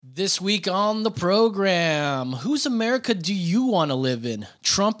This week on the program, whose America do you want to live in?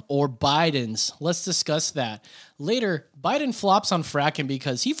 Trump or Biden's? Let's discuss that. Later, Biden flops on fracking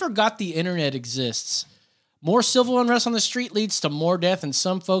because he forgot the internet exists. More civil unrest on the street leads to more death, and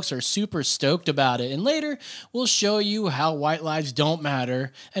some folks are super stoked about it. And later, we'll show you how white lives don't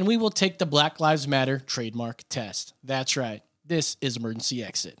matter, and we will take the Black Lives Matter trademark test. That's right. This is Emergency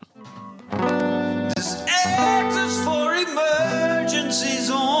Exit. This exit is for emergencies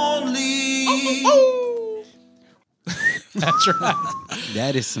only. That's right.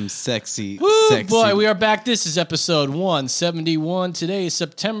 That is some sexy, Woo, sexy. boy, we are back. This is episode 171. Today is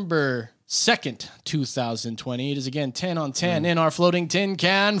September 2nd, 2020. It is again 10 on 10 in our floating tin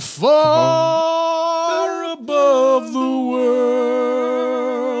can far above the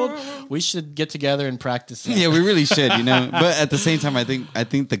world. We should get together and practice that. Yeah, we really should, you know. But at the same time, I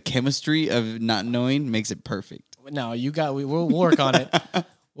think the chemistry of not knowing makes it perfect. No, we'll work on it.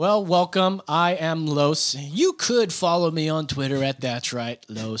 Well, welcome. I am Los. You could follow me on Twitter at That's Right,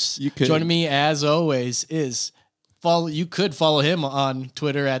 Los. You could. Joining me as always is you could follow him on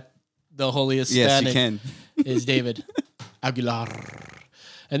Twitter at the holiest Yes, Hispanic. you can. Is David Aguilar.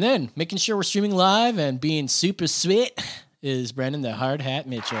 And then making sure we're streaming live and being super sweet is Brandon the Hard Hat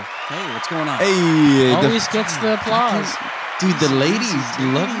Mitchell. Hey, what's going on? Hey, Always gets the applause. dude, the ladies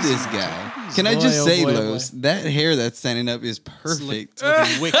love this guy. Can I Boy, just oh say, boy, oh Los, that hair that's standing up is perfect.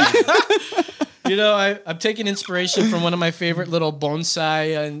 Looking wicked. You know, I'm taking inspiration from one of my favorite little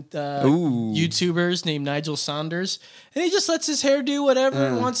bonsai and Ooh. YouTubers named Nigel Saunders, and he just lets his hair do whatever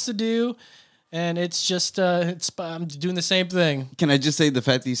it wants to do, and it's just I'm doing the same thing. Can I just say the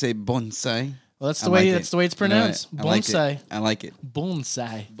fact that you say bonsai? Well, that's I the way like that's it. the way it's You know pronounced. what? I like Bonsai, it. I like it.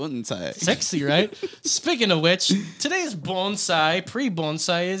 bonsai. Bonsai. Sexy, right? Speaking of which, today's bonsai,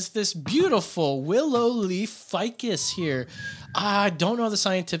 pre-bonsai, is this beautiful willow leaf ficus here. I don't know the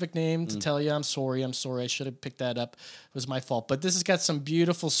scientific name to tell you. I'm sorry. I should have picked that up. It was my fault. But this has got some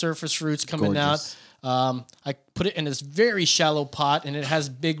beautiful surface roots coming Gorgeous. out. I put it in this very shallow pot, and it has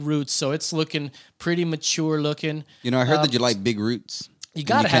big roots, so it's looking pretty mature looking. You know, I heard that you like big roots. You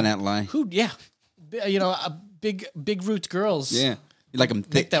gotta you have cannot lie. Yeah, you know, big root girls. Yeah, you like them Make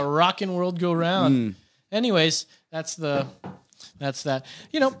thick. that rockin' world go round. Anyways, that's that.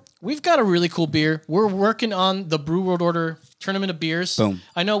 You know, we've got a really cool beer. We're working on the Brew World Order Tournament of Beers. Boom.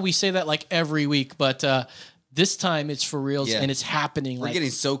 I know we say that like every week, but this time it's for reals Yeah. and it's happening. We're like, getting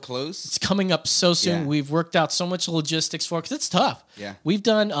so close. it's coming up so soon. Yeah. We've worked out so much logistics for it because it's tough. Yeah. We've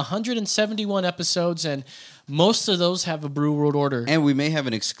done 171 episodes, and most of those have a Brew World Order. And we may have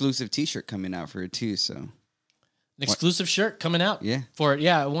an exclusive T-shirt coming out for it too. So An exclusive shirt coming out Yeah. for it.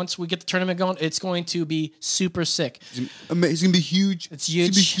 Yeah, once we get the tournament going, it's going to be super sick. it's gonna be huge. It's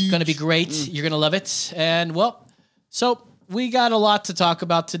huge. Going to be great. You're going to love it. And, well, so we got a lot to talk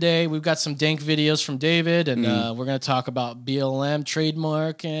about today. We've got some dank videos from David, and we're going to talk about BLM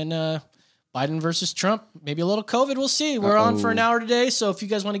trademark and Biden versus Trump. Maybe a little COVID. We'll see. We're on for an hour today, so if you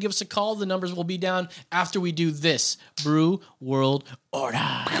guys want to give us a call, the numbers will be down after we do this. Brew World Order.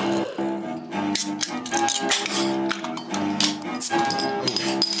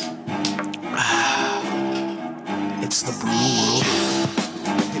 It's the Brew World.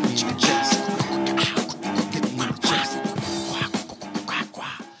 Hit me in the chest. Hit me in the chest.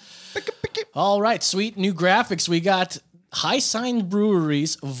 All right, sweet new graphics. We got High Sign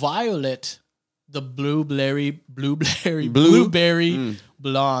Breweries Violet, the blueberry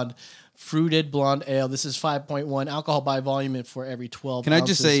blonde, fruited blonde ale. This is 5.1 alcohol by volume for every 12 Can I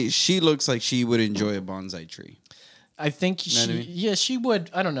ounces. just say she looks like she would enjoy a bonsai tree? I think what I mean? she would.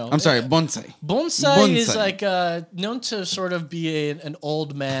 I don't know. I'm sorry, bonsai. Bonsai is Bonsai. like known to sort of be an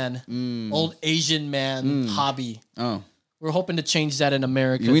old man, old Asian man hobby. Oh, We're hoping to change that in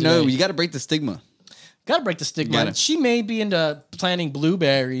America. we know today. you got to break the stigma. Gotta break the stigma. Gotta. She may be into planting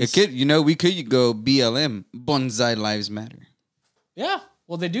blueberries. It could, we could go BLM. Bonsai lives matter. Yeah,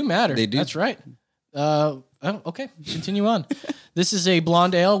 well, they do matter. They do. That's right. Okay, continue on. This is a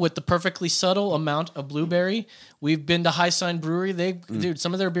blonde ale with the perfectly subtle amount of blueberry. We've been to High Sign Brewery. Dude,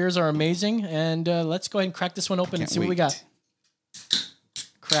 some of their beers are amazing. And let's go ahead and crack this one open and Can't see what we wait. got.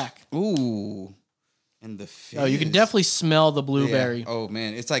 Crack. Ooh, and the fizz. Oh, you can definitely smell the blueberry. Yeah. Oh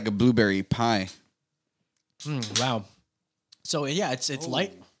man, it's like a blueberry pie. Wow. So yeah, it's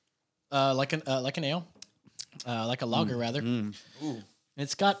light, like an ale, like a lager rather.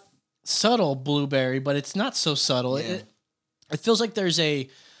 It's got subtle blueberry, but it's not so subtle. Yeah. It feels like there's a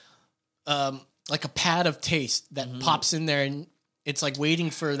like a pad of taste that pops in there, and it's like waiting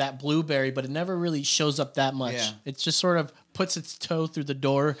for that blueberry, but it never really shows up that much. Yeah. It just sort of puts its toe through the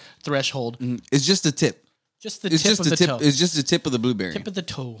door threshold. It's just a tip. Just the It's tip just of the the tip. toe. It's just the tip of the blueberry. Tip of the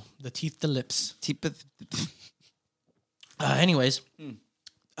toe, the teeth, the lips. Tip of Anyways,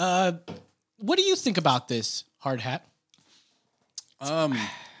 what do you think about this hard hat?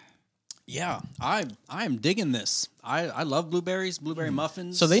 Yeah, I am digging this. I love blueberries, blueberry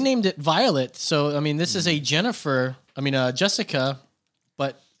muffins. So they named it Violet. So I mean, this is a Jessica,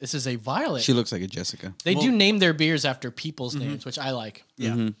 but this is a Violet. She looks like a Jessica. They do name their beers after people's names, which I like.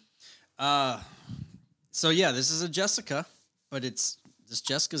 Yeah. So yeah, this is a Jessica, but this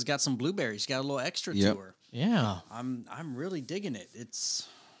Jessica's got some blueberries. Got a little extra Yep. to her. Yeah, I'm really digging it. It's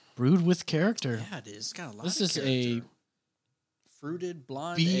brewed with character. yeah, it is. It's got a lot. This of is character. Fruited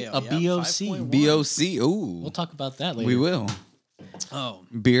blonde B- ale. a yeah, BOC. 5.1. BOC. Ooh, We'll talk about that later. we will. Oh,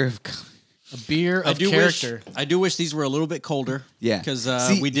 Beer of. A beer I of do character. wish. I do wish these were a little bit colder. Yeah. because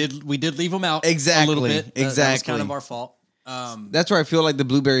See- we did leave them out Exactly, a little bit. That was exactly. kind of our fault. That's where I feel like the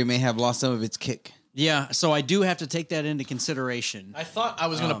blueberry may have lost some of its kick. Yeah, so I do have to take that into consideration. I thought I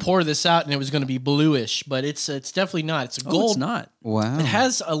was going to pour this out and it was going to be bluish, but it's definitely not. It's a Oh, gold. it's not. Wow. It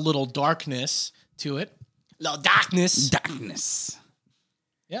has a little darkness to it. Little darkness. darkness.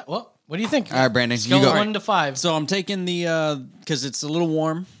 Yeah. Well, what do you think? All right, Brandon, Scale you of go. 1 to 5. So I'm taking the because it's a little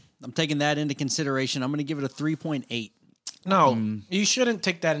warm. I'm taking that into consideration. I'm going to give it a 3.8. No, you shouldn't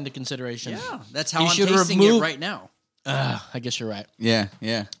take that into consideration. Yeah, that's how You I'm should tasting remove- it right now. I guess you're right. Yeah,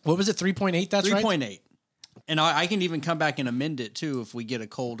 yeah. What was it? 3.8. That's right. 3.8. And I can even come back and amend it too if we get a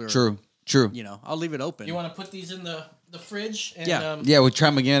colder. True. You know, I'll leave it open. You want to put these in the fridge? And, Yeah. Yeah, we'll try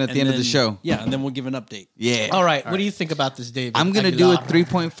them again at And the end of the then- show. Yeah, and then we'll give an update. Yeah. All right. What do you think about this, David? I'm gonna do a Aguilar?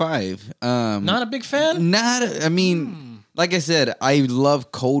 3.5. Not a big fan. I mean, like I said, I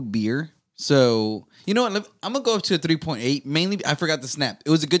love cold beer. So you know what? I'm gonna go up to a 3.8. Mainly, I forgot the snap.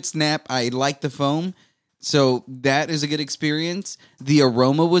 It was a good snap. I liked the foam. So that is a good experience. The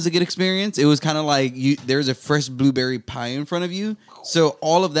aroma was a good experience. It was kind of like there's a fresh blueberry pie in front of you. So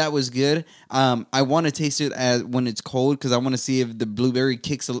all of that was good. I want to taste it when it's cold because I want to see if the blueberry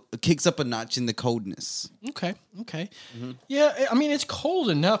kicks up a notch in the coldness. Okay. Yeah, I mean it's cold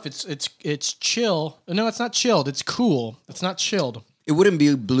enough. It's chill. No, it's not chilled. It's cool. It's not chilled. It wouldn't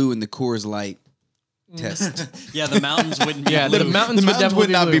be blue in the Coors Light test. Yeah, the mountains wouldn't be. Yeah, blue. the mountains would definitely would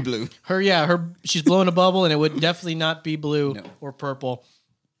not be be blue. blue. She's blowing a bubble, and it would definitely not be blue No. or purple.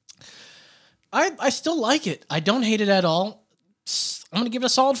 I still like it. I don't hate it at all. I'm gonna give it a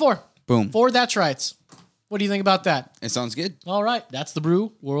solid 4. Boom. 4. That's right. What do you think about that? It sounds good. All right, that's the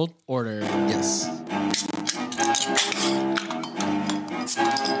Brew World Order. Yes.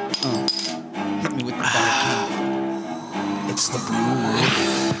 Hit me with the bottle. It's the Brew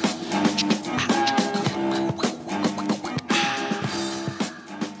World.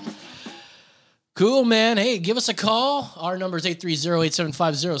 Cool, man. Hey, give us a call. Our number is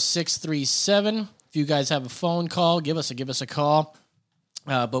 830-875-0637. If you guys have a phone call, give us a call.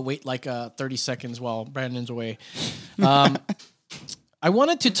 But wait like 30 seconds while Brandon's away. I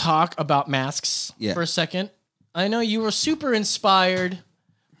wanted to talk about masks Yeah. for a second. I know you were super inspired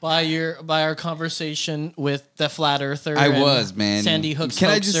by our conversation with the Flat Earther. I and was, man. Sandy Hook's Can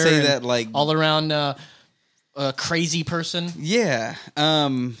I just hoaxer say and that, like- all around a crazy person? Yeah.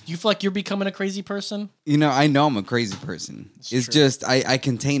 Do you feel like you're becoming a crazy person? I know I'm a crazy person. It's true. just I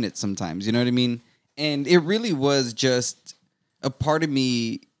contain it sometimes. You know what I mean? And it really was just a part of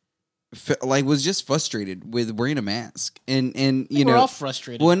me, was just frustrated with wearing a mask. And you know, We're all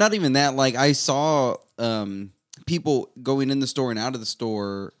frustrated. Well, not even that. Like I saw people going in the store and out of the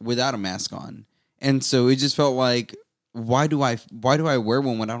store without a mask on, and so it just felt like, why do I wear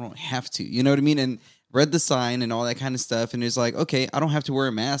one when I don't have to? You know what I mean? And read the sign and all that kind of stuff, and it's like, okay, I don't have to wear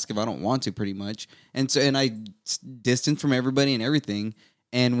a mask if I don't want to, pretty much. And I distanced from everybody and everything.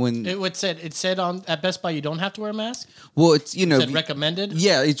 And when it said on at Best Buy you don't have to wear a mask. well, it's It said recommended.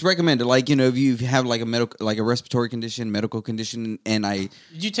 yeah, it's recommended. Like if you have like a respiratory condition, medical condition, and Did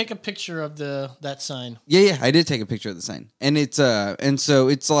you take a picture of that sign? Yeah, I did take a picture of the sign, and so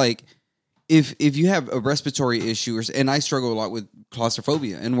it's like if you have a respiratory issue, and I struggle a lot with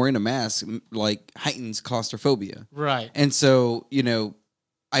claustrophobia, and wearing a mask like heightens claustrophobia, Right. and so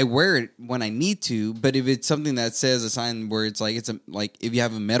I wear it when I need to, but if it's something that says a sign where it's like if you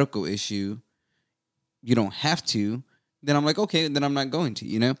have a medical issue, you don't have to, then I'm like, okay, then I'm not going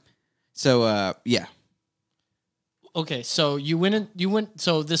to, So yeah. Okay, so you went.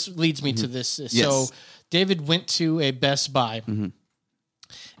 So this leads me to this. Yes. So David went to a Best Buy, Mm-hmm.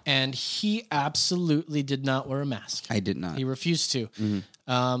 and he absolutely did not wear a mask. I did not. He refused to,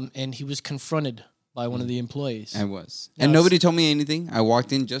 and he was confronted by one of the employees. I was. Yeah, And nobody told me anything. I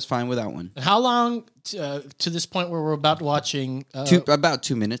walked in just fine without one. How long to this point where we're about watching? About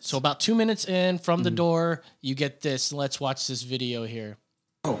 2 minutes. So about 2 minutes in from the door, you get this. Let's watch this video here.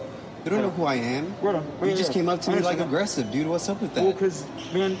 Oh, you don't know who I am? You just came up to me like aggressive, dude. What's up with that? Well, because,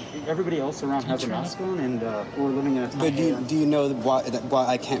 man, everybody else around has a mask on, and we're living in a time But do you know why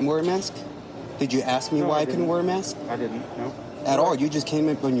I can't wear a mask? Did you ask me No, why I I couldn't didn't. wear a mask? I didn't, no. At all. You just came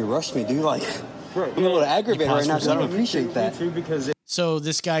in when you rushed me, dude. Like, Right. I'm a little aggravated right now because I don't Me appreciate that. too, because So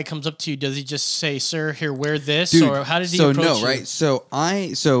this guy comes up to you. Does he just say, "Sir, here, wear this," Dude, or how did he so approach no, you? right?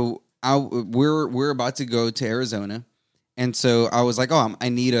 We're about to go to Arizona, and so I was like, oh, I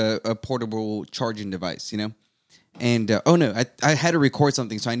need a portable charging device, you know. And I had to record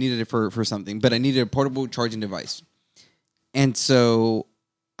something, so I needed it for something, but I needed a portable charging device, and so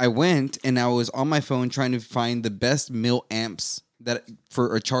I went and I was on my phone trying to find the best milliamps that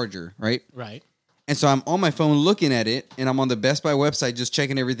for a charger, right? Right. And so I'm on my phone looking at it, and I'm on the Best Buy website just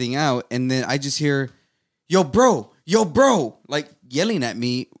checking everything out. And then I just hear, yo, bro, like yelling at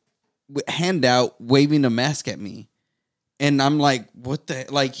me, hand out, waving a mask at me. And I'm like, what the,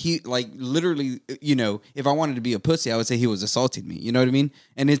 like literally, you know, if I wanted to be a pussy, I would say he was assaulting me. You know what I mean?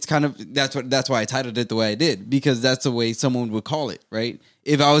 And it's kind of, that's why I titled it the way I did, because that's the way someone would call it, right?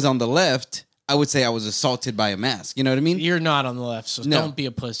 If I was on the left, I would say I was assaulted by a mask. You know what I mean? You're not on the left, so No. don't be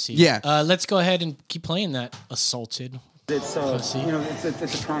a pussy. Yeah. Let's go ahead and keep playing that. Assaulted. it's, Pussy. you know, it's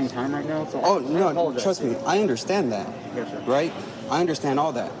a trying time right now. So Oh, I no, apologize. trust me. I understand that. Gotcha. Right? I understand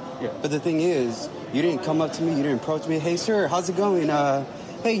all that. Yeah. But the thing is, you didn't come up to me. You didn't approach me. Hey, sir, how's it going?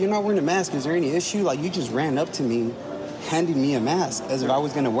 Hey, you're not wearing a mask. Is there any issue? Like, you just ran up to me, handing me a mask as if I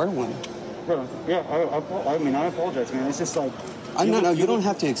was going to wear one. Yeah, I mean, I apologize, man. It's just like... No, you don't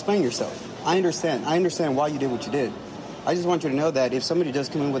have to explain yourself. I understand. I understand why you did what you did. I just want you to know that if somebody does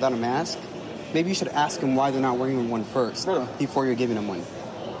come in without a mask, maybe you should ask them why they're not wearing one first Sure. before you're giving them one.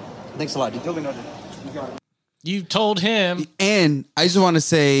 Thanks a lot. dude. You got it. You told him. And I just want to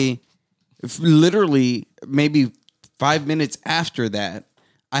say, literally, maybe 5 minutes after that,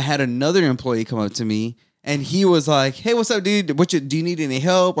 I had another employee come up to me, and he was like, "Hey, what's up, dude? Do you need any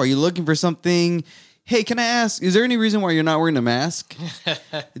help? Are you looking for something? Hey, can I ask? Is there any reason why you're not wearing a mask?"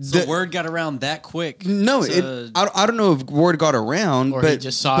 The word got around that quick. No, to- I don't know if word got around, Or but he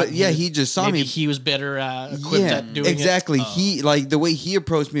just saw But it. yeah, he just saw Maybe me. he was better equipped at doing exactly. it. He like the way he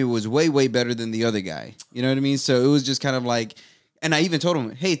approached me was way better than the other guy. You know what I mean? So it was just kind of like, and I even told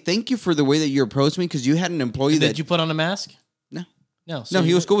him, "Hey, thank you for the way that you approached me, because you had an employee that Did you put on a mask? no, No. So no, he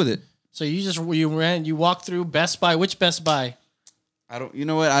you- was cool with it. So you walked through Best Buy. Which Best Buy? I don't. You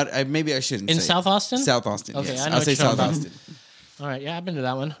know what? I maybe I shouldn't In say South Austin? South Austin. Okay, yes. I know I'll what say you're talking South about. Austin. All right, yeah, I've been to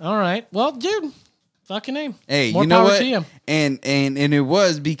that one. All right, well, dude, fucking name. Hey, More you know power what? to you. And it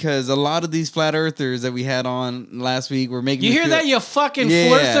was because a lot of these flat earthers that we had on last week were making. You me hear feel- that, you fucking Yeah.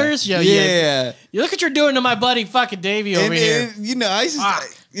 flirters? Yo, Yeah. You look what you're doing to my buddy fucking Davey over here. You know, I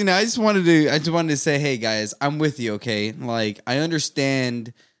just wanted to say, hey guys, I'm with you. Okay, like I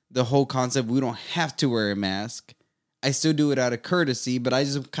understand the whole concept. We don't have to wear a mask. I still do it out of courtesy, but I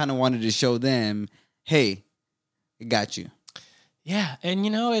just kind of wanted to show them, hey, I got you. Yeah, and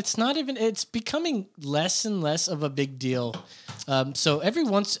it's becoming less and less of a big deal. So every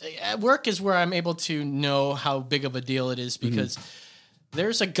once at work is where I'm able to know how big of a deal it is, because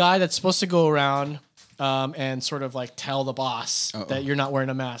there's a guy that's supposed to go around and sort of like tell the boss that you're not wearing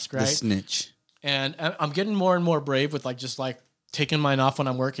a mask, The right? snitch. And I'm getting more and more brave with like taking mine off when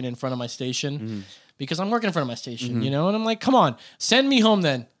I'm working in front of my station, because I'm working in front of my station, and I'm like, come on, send me home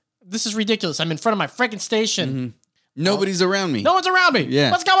then. This is ridiculous. I'm in front of my freaking station. Nobody's around me. No one's around me. Yeah.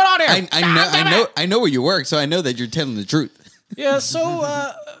 What's going on here? I know where you work, so I know that you're telling the truth. Yeah,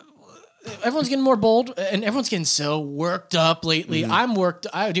 so everyone's getting more bold, and everyone's getting so worked up lately.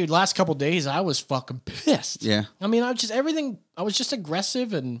 Dude, last couple days, I was fucking pissed. Yeah. I mean, I was just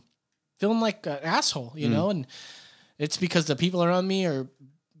aggressive and feeling like an asshole, you know? And it's because the people around me are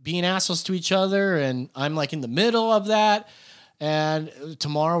being assholes to each other, and I'm like in the middle of that. And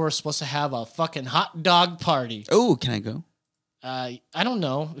tomorrow we're supposed to have a fucking hot dog party. Oh, can I go? I don't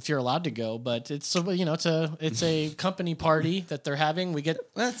know if you're allowed to go, but it's a company party that they're having. We get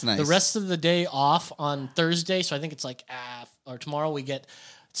That's nice. the rest of the day off on Thursday, so I think it's like or tomorrow we get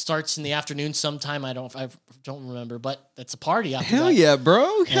starts in the afternoon sometime. I don't remember, but it's a party after Hell that. yeah,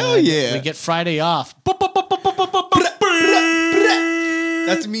 bro. Hell And yeah. we get Friday off.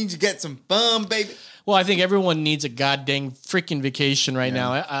 That means you get some fun, baby. Well, I think everyone needs a goddamn freaking vacation right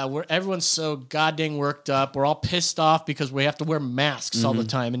now. Everyone's so goddamn worked up. We're all pissed off because we have to wear masks all the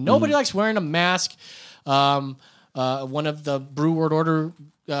time, and nobody likes wearing a mask. one of the Brew World Order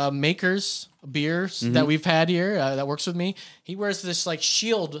makers beers that we've had here that works with me. He wears this like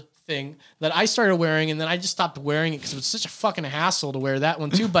shield thing that I started wearing, and then I just stopped wearing it because it was such a fucking hassle to wear that one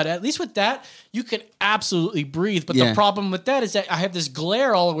too. But at least with that, you can absolutely breathe. But the problem with that is that I have this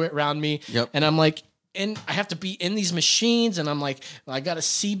glare all around me, and I'm like, and I have to be in these machines, and I'm like, well, I got to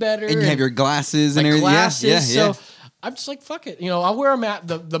see better. And you have your glasses and my everything. glasses, Yeah. so I'm just like, fuck it. You know, I'll wear a mask.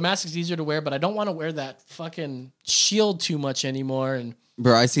 The mask is easier to wear, but I don't want to wear that fucking shield too much anymore. And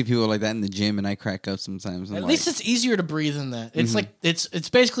Bro, I see people like that in the gym, and I crack up sometimes. at least it's easier to breathe in that. It's like it's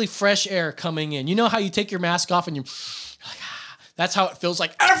basically fresh air coming in. You know how you take your mask off and you. That's how it feels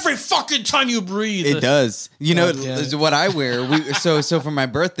like every fucking time you breathe. It does. You know yeah. what I wear. So for my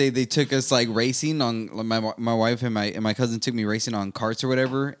birthday, they took us like racing on my wife and my cousin took me racing on carts or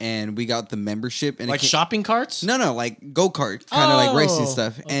whatever, and we got the membership and Like shopping carts? No, like go-kart, kind of like racing Oh,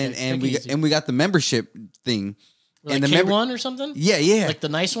 stuff. okay, And take it easy. we got the membership thing. Like and the K1 or something? Yeah. Like the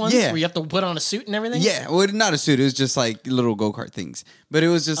nice ones Yeah. where you have to put on a suit and everything? Yeah, well, not a suit. It was just like little go-kart things. But it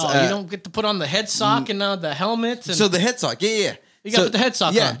was just Oh, you don't get to put on the head sock and the helmet? And so the head sock. Yeah. You got to put the head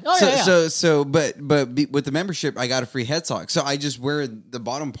sock on. Oh, So with the membership, I got a free head sock. So I just wear the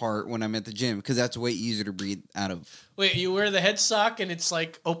bottom part when I'm at the gym because that's way easier to breathe out of. Wait, you wear the head sock and it's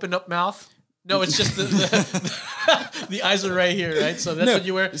like open up mouth? No, it's just the eyes are right here, right? So that's what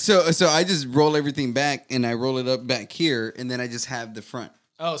you wear? So I just roll everything back and I roll it up back here and then I just have the front.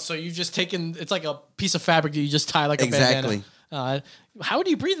 Oh, so you've just taken, it's like a piece of fabric that you just tie like a Exactly. bandana. How do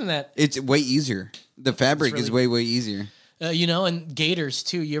you breathe in that? It's way easier. The fabric is way easier. You know, and gaiters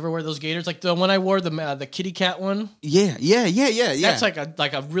too. You ever wear those gaiters? Like the one I wore, the kitty cat one. Yeah. That's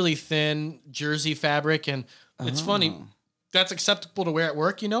like a really thin jersey fabric, and it's funny. That's acceptable to wear at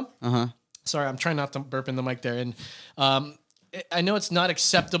work, you know. Sorry, I'm trying not to burp in the mic there, and I know it's not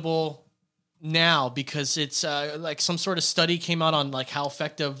acceptable now because it's like some sort of study came out on like how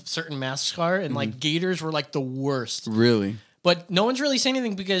effective certain masks are, and like gaiters were like the worst. Really? But no one's really saying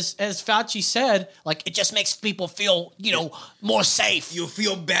anything because, as Fauci said, like it just makes people feel, you know, more safe. You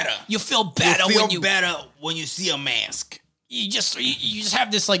feel better. You feel better better when you see a mask. you just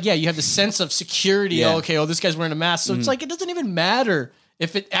have this like, you have this sense of security. Yeah. Oh, okay, this guy's wearing a mask, so it's like it doesn't even matter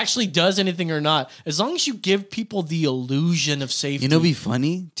if it actually does anything or not, as long as you give people the illusion of safety. You know, it'd be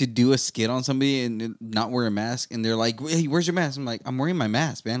funny to do a skit on somebody and not wear a mask, and they're like, "Hey, where's your mask?" I'm like, "I'm wearing my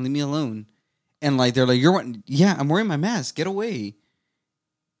mask, man. Leave me alone." And like they're like, "You're what?" Yeah, I'm wearing my mask. Get away.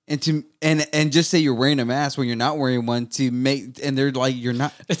 And just say you're wearing a mask when you're not wearing one to make, and they're like, "You're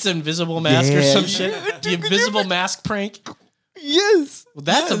not." It's an invisible mask or some shit. The invisible mask prank. Yes. Well,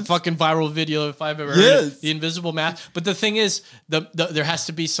 that's a fucking viral video if I've ever heard it. The invisible mask. But the thing is, there has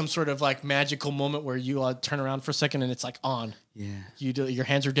to be some sort of like magical moment where you turn around for a second and it's like on. Yeah. You do, your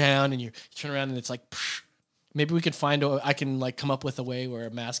hands are down and you turn around and it's like. Psh. Maybe we could I can like come up with a way where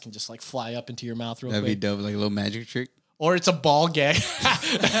a mask can just like fly up into your mouth real That'd quick. be dope, like a little magic trick. Or it's a ball gag.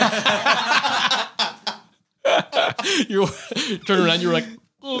 You turn around, you're like,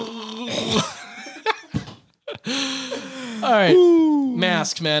 all right,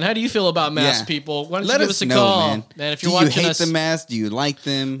 masks, man. How do you feel about masks, people? Why don't you give us a call, man? If you're watching you hate us, the mask? Do you like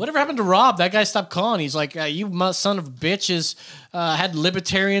them? whatever happened to Rob? That guy stopped calling. He's like, you son of bitches had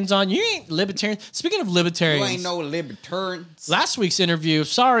libertarians on. You ain't libertarian. Speaking of libertarians, You ain't no libertarians. last week's interview.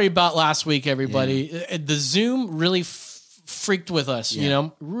 Sorry about last week, everybody. The Zoom really freaked with us. You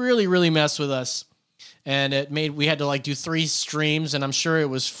know, really messed with us. And we had to like do 3 streams, and I'm sure it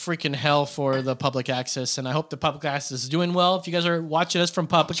was freaking hell for the public access. And I hope the public access is doing well. If you guys are watching us from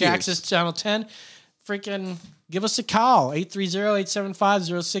public access channel 10, freaking give us a call,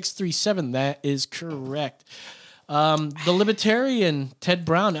 830-875-0637. That is correct. The Libertarian, Ted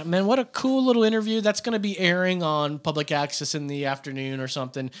Brown, man, what a cool little interview. That's going to be airing on public access in the afternoon or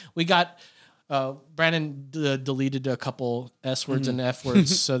something. We got... Brandon deleted a couple S words and F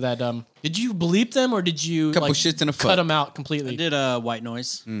words so that did you bleep them or did you Couple like shits in a cut foot. them out completely? I did white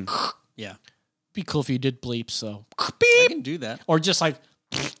noise. Yeah. Be cool if you did bleep. So I beep can do that. or just like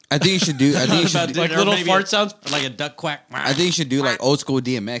I think you should do. I think you should. like Or little maybe fart sounds. Like a duck quack. I think you should do like old school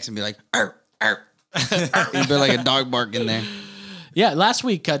DMX and be like, "Arr, arr." You put like a dog bark in there. Yeah, last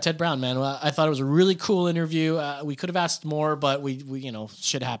week Ted Brown, man, I thought it was a really cool interview. We could have asked more, but we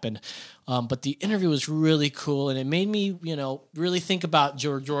shit happened. But the interview was really cool, and it made me, really think about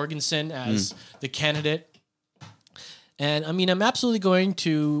George Jorgensen as the candidate. And I mean, I'm absolutely going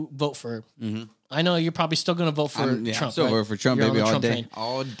to vote for. I know you're probably still going to vote for Trump. Still right? vote for Trump, You're on baby, the all Trump day, train.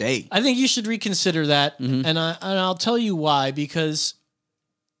 all day. I think you should reconsider that, and I'll tell you why. Because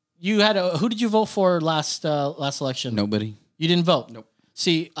you had who did you vote for last election? Nobody. You didn't vote. Nope.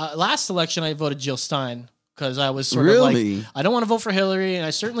 See, last election I voted Jill Stein, because I was sort of Really? like, I don't want to vote for Hillary, and I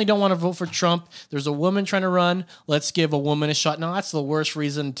certainly don't want to vote for Trump. There's a woman trying to run. Let's give a woman a shot. No, that's the worst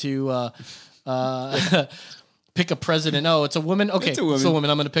reason to pick a president. Oh, it's a woman. Okay, it's a woman.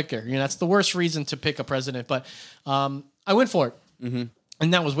 I'm going to pick her. That's the worst reason to pick a president. But I went for it,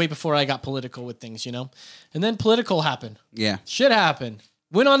 and that was way before I got political with things, And then political happened. Yeah. Shit happened.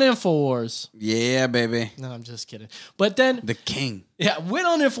 Went on InfoWars. Yeah, baby. No, I'm just kidding. But then, The king. yeah, went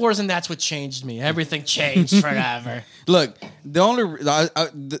on InfoWars, and that's what changed me. Everything changed forever. Look, I'm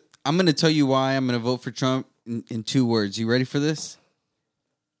going to tell you why I'm going to vote for Trump in 2 words. You ready for this?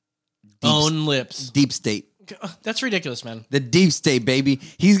 Own lips. Deep state. That's ridiculous, man. The deep state, baby.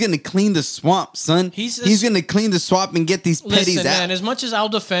 He's going to clean the swamp, son. He's going to clean the swamp and get these petties Listen, out. man, as much as I'll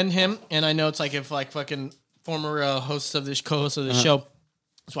defend him, and I know it's like if like fucking former host of this, co-host of the show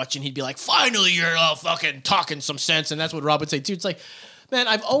was watching, he'd be like, finally you're fucking talking some sense, and that's what Rob would say too. It's like, man,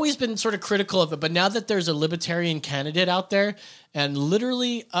 I've always been sort of critical of it, but now that there's a libertarian candidate out there, and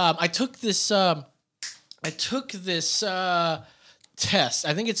literally, I took this test. I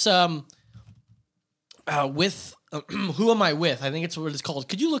think it's with who am I with? I think it's what it's called.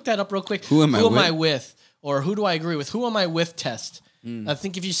 Could you look that up real quick? Who am I with? Or who do I agree with? Who am I with test. I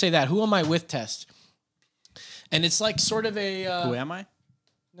think if you say that, who am I with test. And it's like sort of a Who am I?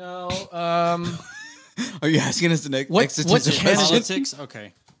 no Are you asking us the next What existential candidate- question? Politics?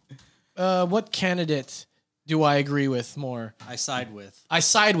 Okay. what candidate do I agree with more? I side with. I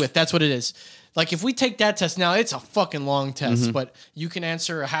side with. That's what it is. Like if we take that test now, it's a fucking long test, but you can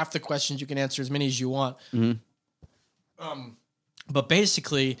answer half the questions. You can answer as many as you want. But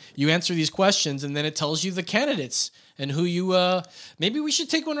basically, you answer these questions, and then it tells you the candidates and who you. Maybe we should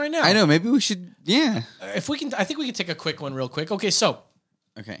take one right now. I know. Maybe we should. Yeah. If we can, I think we can take a quick one real quick. Okay, so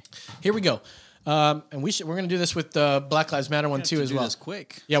Okay. here we go. And we're going to do this with the Black Lives Matter one too as well. This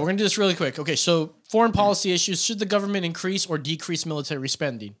quick. Yeah, we're going to do this really quick. Okay, so foreign policy issues: should the government increase or decrease military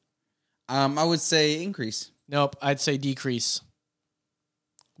spending? I would say increase. Nope, I'd say decrease.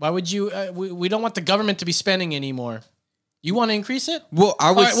 Why would you? We don't want the government to be spending anymore. You want to increase it? Well, I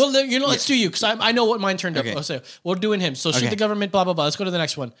All would. right. Well, let's do you because I know what mine turned Okay. up. Oh, so we're doing him. So should Okay. the government? Blah blah blah. Let's go to the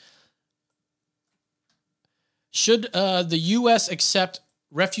next one. Should the U.S. accept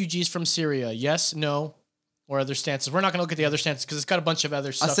refugees from Syria? Yes, no, or other stances? We're not going to look at the other stances because it's got a bunch of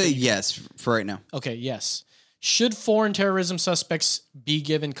other stuff. I'll say that you- yes for right now. Okay. Yes. Should foreign terrorism suspects be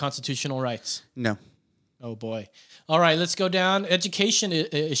given constitutional rights? No. Oh boy. All right, let's go down. Education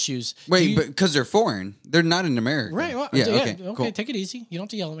issues. Do Wait, you- but because they're foreign, they're not in America. Right. Well, yeah. yeah, Okay. Cool. Take it easy. You don't have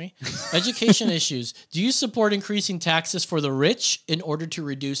to yell at me. Education issues. Do you support increasing taxes for the rich in order to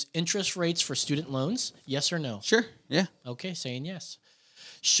reduce interest rates for student loans? Yes or no? Sure. Yeah. Okay, saying yes.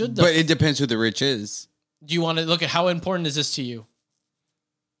 Should the But it depends who the rich is. do you want to look at how important is this to you?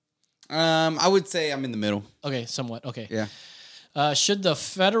 I would say I'm in the middle. Okay, somewhat. Okay. Yeah. Should the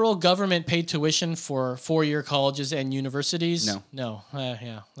federal government pay tuition for 4-year colleges and universities? No. No.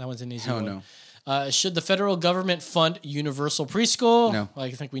 Yeah, that one's an easy Hell one. no. Should the federal government fund universal preschool? No.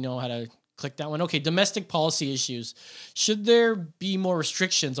 I think we know how to click that one. Okay, domestic policy issues. Should there be more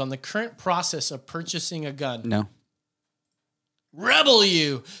restrictions on the current process of purchasing a gun? No. Rebel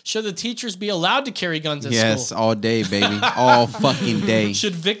you. Should the teachers be allowed to carry guns at Yes, school? all day, baby. All fucking day.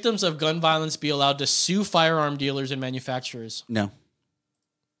 Should victims of gun violence be allowed to sue firearm dealers and manufacturers? No.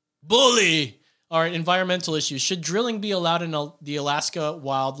 Bully. All right, environmental issues. Should drilling be allowed in the Alaska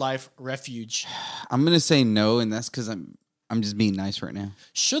Wildlife Refuge? I'm gonna say no, and that's because I'm just being nice right now.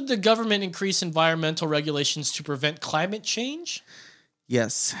 Should the government increase environmental regulations to prevent climate change?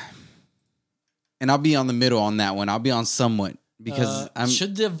 And I'll be on the middle on that one. I'll be on somewhat because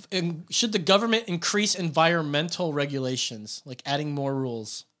should the government increase environmental regulations, like adding more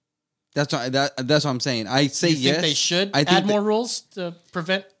rules? That's what I'm saying. I say You yes. think they should I think add more rules to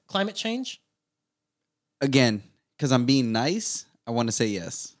prevent climate change? Again, because I'm being nice, I want to say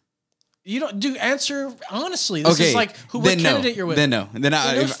yes. You don't answer honestly. This Okay, is like what then no. candidate you're with. Then no. Then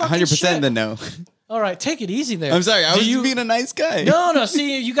I no fucking 100%. shit. Then no. All right, take it easy there. I'm sorry. I Do was you- being a nice guy. No.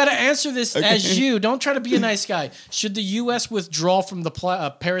 See, you got to answer this as you. Don't try to be a nice guy. Should the U.S. withdraw from the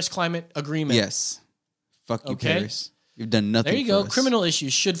Paris Climate Agreement? Yes. Fuck you, Okay. Paris. You've done nothing. There you for go. us. Criminal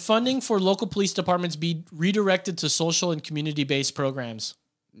issues. Should funding for local police departments be redirected to social and community-based programs?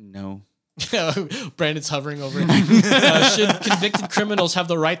 No. Brandon's hovering over it. Should convicted criminals have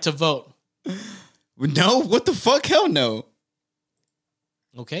the right to vote? No. What the fuck? Hell no.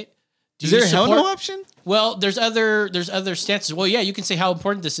 Okay. Do Is there you a hell no support- option? Well, there's other stances. Well, yeah, you can say how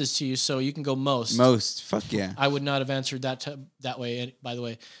important this is to you, so you can go most. Most. Fuck yeah. I would not have answered that way, by the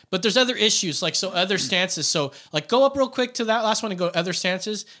way. But there's other issues, like other stances. So like go up real quick to that last one and go other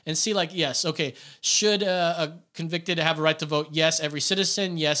stances and see like, yes, okay, should a convicted have a right to vote? Yes, every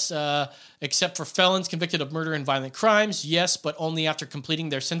citizen. Yes, except for felons convicted of murder and violent crimes. Yes, but only after completing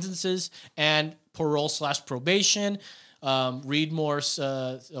their sentences and parole/probation. Read more.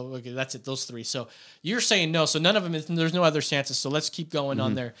 Okay, that's it. Those three. So you're saying no. So none of them. There's no other stances. So let's keep going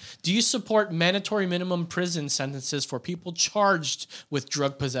on there. Do you support mandatory minimum prison sentences for people charged with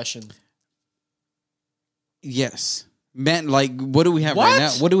drug possession? Yes. Man, like, what do we have What? right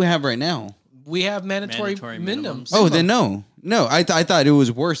now? What do we have right now? We have mandatory Mandatory minimums. minimums. Oh, then no. No, I thought it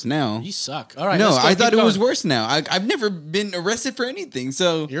was worse now. You suck. All right. No, let's go. I Keep thought it was going. worse now. I've never been arrested for anything,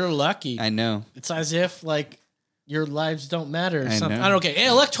 so You're lucky. I know. It's as if like your lives don't matter or I something. know. I don't know. Okay.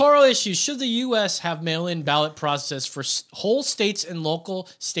 Electoral issues. Should the U.S. have mail-in ballot process for whole states and local,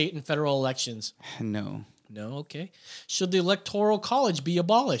 state, and federal elections? No. No. Okay. Should the Electoral College be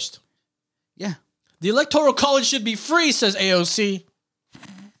abolished? Yeah. The Electoral College should be free, says AOC.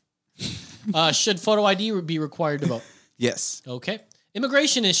 Should photo ID be required to vote? Yes. Okay.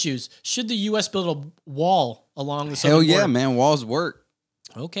 Immigration issues. Should the U.S. build a wall along the southern Hell yeah, border? man. Walls work.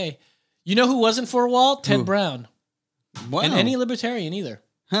 Okay. You know who wasn't for a wall? Ted Brown. Wow. And any libertarian either.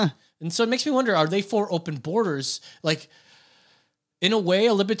 Huh. And so it makes me wonder, are they for open borders? Like, in a way,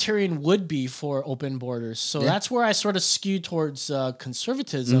 a libertarian would be for open borders. So that's where I sort of skew towards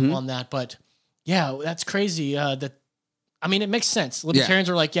conservatism on that. But yeah, that's crazy. I mean, it makes sense. Libertarians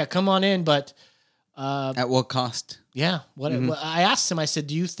are like, yeah, come on in. But At what cost? yeah, what I asked him, I said,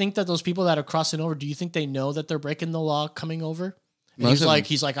 do you think that those people that are crossing over, do you think they know that they're breaking the law coming over? And Most of them.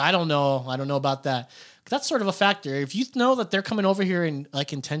 he's like, I don't know about that. That's sort of a factor. If you know that they're coming over here and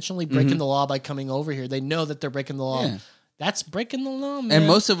like intentionally breaking the law by coming over here, they know that they're breaking the law. Yeah. That's breaking the law, man. And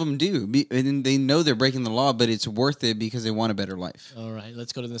most of them do. And they know they're breaking the law, but it's worth it because they want a better life. All right,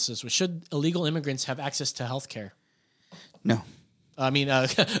 let's go to this. Should illegal immigrants have access to health care? No. I mean, No.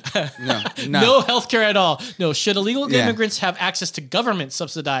 no health care at all. No. Should illegal Yeah. immigrants have access to government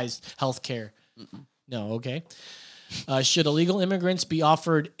subsidized health care? No. Okay. Should illegal immigrants be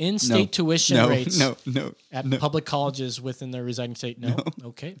offered in-state tuition rates at public colleges within their residing state? No.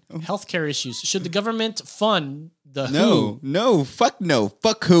 Okay. Healthcare issues. Should the government fund the WHO? No. Fuck no.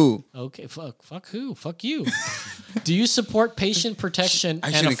 Fuck who? Okay. Fuck who? Fuck you. Do you support patient protection I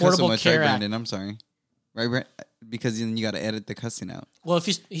and shouldn't cuss so Affordable much, Care right, Act? Brandon? I'm sorry. Right? Because then you got to edit the cussing out. Well, if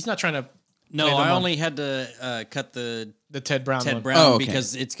he's not trying to. No, play them I on only had to cut the Ted Brown Ted one. Brown Oh, okay.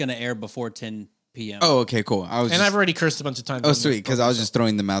 because it's going to air before 10 p.m. Oh, okay, cool. And I've already cursed a bunch of times. Oh, on sweet, this because I was just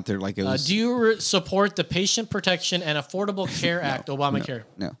throwing them out there like it was. do you support the Patient Protection and Affordable Care Act, Obamacare?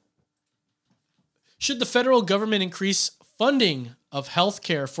 No. Should the federal government increase funding of health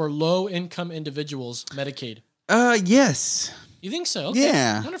care for low-income individuals, Medicaid? Yes. You think so? Okay.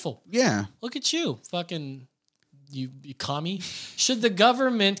 Yeah. Wonderful. Yeah. Look at you. Fucking, you commie. Should the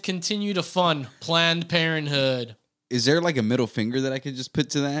government continue to fund Planned Parenthood? Is there like a middle finger that I could just put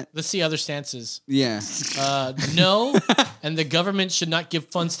to that? Let's see other stances. Yeah. No, and the government should not give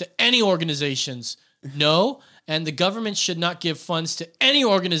funds to any organizations. No, and the government should not give funds to any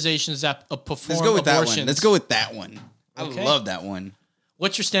organizations that perform Let's go with abortions. that one. Let's go with that one. Okay. I love that one.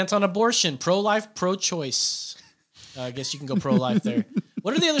 What's your stance on abortion? Pro-life, pro-choice? I guess you can go pro-life there.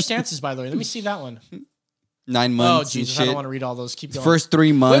 What are the other stances, by the way? Let me see that one. 9 Oh, months. Jesus, and I shit. don't want to read all those. Keep going. First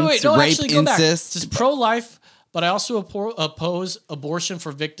 3 months. Wait, no, rape, actually, go back. It incest. says pro-life, but I also oppose abortion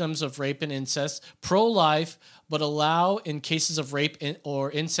for victims of rape and incest. Pro-life, but allow in cases of rape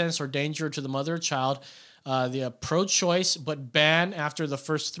or incest or danger to the mother or child. The pro-choice, but ban after the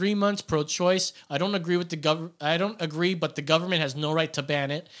first 3 months. Pro-choice. I don't agree with the government. I don't agree, but the government has no right to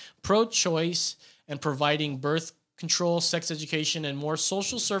ban it. Pro-choice and providing birth control, sex education, and more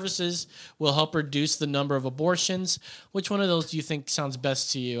social services will help reduce the number of abortions. Which one of those do you think sounds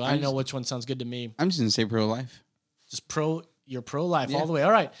best to you? I know which one sounds good to me. I'm just going to say pro-life. Just you're pro-life all the way.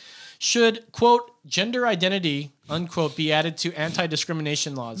 All right. Should, quote, gender identity, unquote, be added to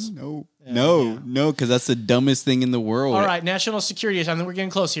anti-discrimination laws? No, because that's the dumbest thing in the world. All right, national security. I think we're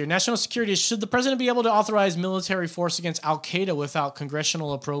getting close here. National security. Should the president be able to authorize military force against Al-Qaeda without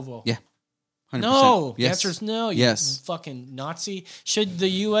congressional approval? Yeah. 100%. No. The Yes. answer is no. You Yes. fucking Nazi. Should the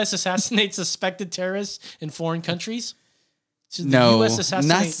U.S. assassinate suspected terrorists in foreign countries? Should the No. U.S.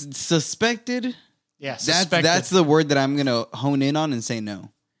 assassinate? Not suspected. Yeah, suspected. That's the word that I'm going to hone in on and say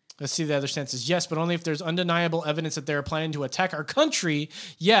no. Let's see the other stances. Yes, but only if there's undeniable evidence that they're planning to attack our country.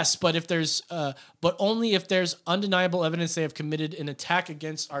 Yes, but only if there's undeniable evidence they have committed an attack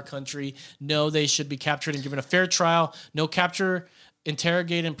against our country. No, they should be captured and given a fair trial. No, capture,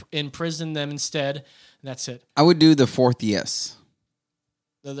 interrogate, and imprison them instead. And that's it. I would do the fourth yes.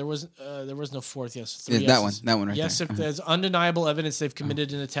 There was no fourth yes. Yeah, that one right yes, there. if there's undeniable evidence they've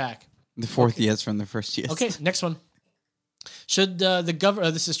committed an attack. The fourth yes from the first yes. Okay, next one. Should the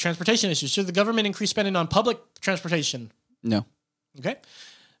government? This is transportation issues. Should the government increase spending on public transportation? No. Okay.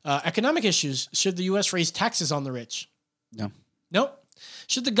 Economic issues. Should the U.S. raise taxes on the rich? No. No.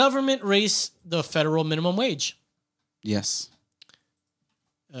 Should the government raise the federal minimum wage? Yes.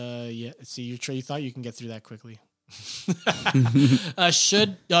 Yeah. See, you thought you can get through that quickly.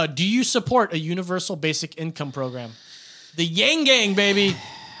 Do you support a universal basic income program? The Yang Gang, baby.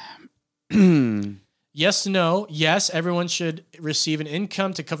 Yes, no. Yes, everyone should receive an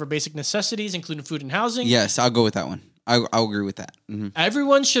income to cover basic necessities, including food and housing. Yes, I'll go with that one. I'll agree with that. Mm-hmm.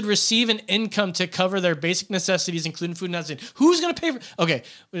 Everyone should receive an income to cover their basic necessities, including food and housing. Who's going to pay for? Okay,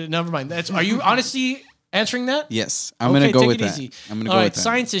 never mind. Are you honestly answering that? Yes, I'm going to go with that. Easy. I'm going to go with right, that.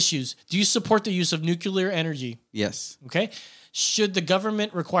 Science issues. Do you support the use of nuclear energy? Yes. Okay. Should the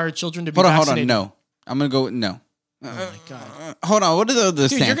government require children to be Hold on. vaccinated? No, I'm going to go with no. Oh my god. Hold on. What are the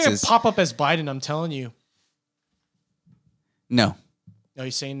Dude, stances? you're going to pop up as Biden, I'm telling you. No. No, you're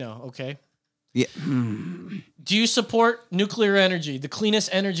saying no. Okay. Yeah. Do you support nuclear energy, the cleanest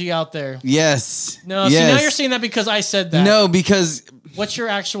energy out there? Yes. No, yes. see, now you're saying that because I said that. No, because What's your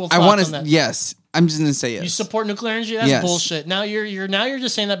actual thoughts I want on that? to. Yes, I'm just gonna say yes. You support nuclear energy? That's Yes. bullshit. Now you're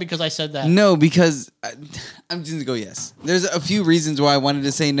just saying that because I said that. No, because I'm just gonna go yes. There's a few reasons why I wanted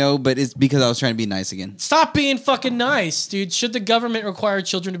to say no, but it's because I was trying to be nice again. Stop being fucking nice, dude. Should the government require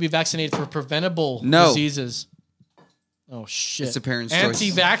children to be vaccinated for preventable diseases? Oh shit! It's a parent's choice.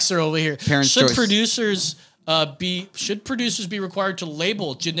 Anti-vaxxer over here. Parent's should choice. producers be required to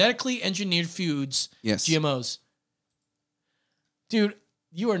label genetically engineered foods? Yes. GMOs. Dude,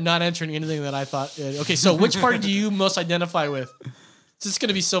 you are not answering anything that I thought. Okay, so which party do you most identify with? This is going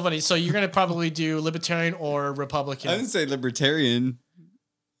to be so funny. So you're going to probably do Libertarian or Republican. I didn't say libertarian.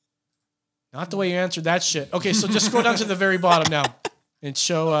 Not the way you answered that shit. Okay, so just scroll down to the very bottom now and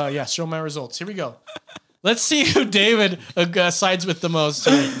show my results. Here we go. Let's see who David sides with the most.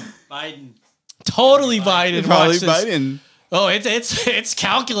 Biden. Totally Biden. Probably Watch this. Biden. Oh, it's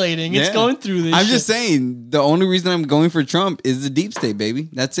calculating. It's Yeah. going through this. I'm shit. just saying the only reason I'm going for Trump is the deep state, baby.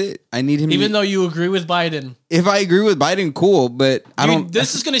 That's it. I need him. Even though you agree with Biden. If I agree with Biden, cool. But I Dude, don't.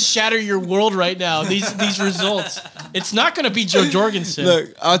 This is going to shatter your world right now. These results. It's not going to be Joe Jorgensen.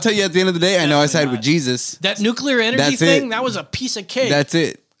 Look, I'll tell you at the end of the day, I know I side with Jesus. That nuclear energy That's thing, it. that was a piece of cake. That's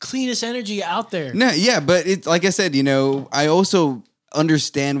it. Cleanest energy out there. No, yeah, but it's like I said, I also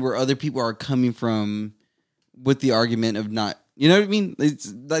understand where other people are coming from with the argument of not. You know what I mean?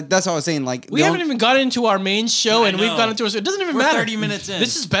 It's like that's all I was saying. Like We haven't even gotten into our main show, I and we've know. gotten into it. It doesn't even We're matter. 30 minutes in.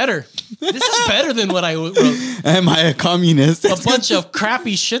 This is better. This is better than what I wrote. Am I a communist? A bunch of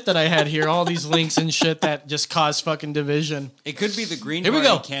crappy shit that I had here. All these links and shit that just cause fucking division. It could be the Green Here we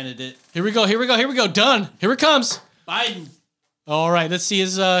Party go. candidate. Here we go. Done. Here it comes. Biden. All right. Let's see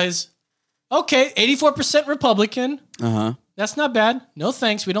his. Okay, 84% Republican. Uh-huh. That's not bad. No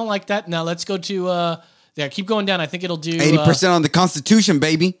thanks. We don't like that. Now let's go to. Keep going down. I think it'll do 80% on the Constitution,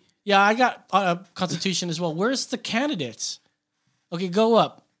 baby. Yeah, I got Constitution as well. Where's the candidates? Okay, go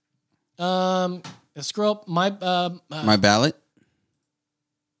up. Scroll up. My ballot.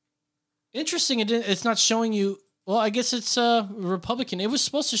 Interesting. It's not showing you. Well, I guess it's Republican. It was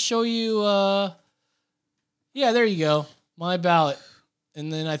supposed to show you. Yeah, there you go. My ballot,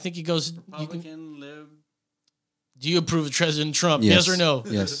 and then I think it goes. Republican, Lib. Do you approve of President Trump? Yes. Yes or no?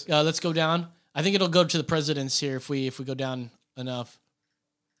 Yes. Let's go down. I think it'll go to the presidents here if we go down enough.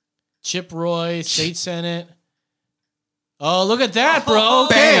 Chip Roy, State Senate. Oh, look at that, bro.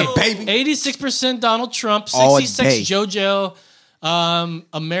 Okay. Bam, baby. 86% Donald Trump, All 66 day. JoJo,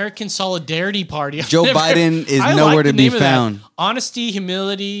 American Solidarity Party. Joe Biden is I nowhere like to the be name of that. found. Honesty,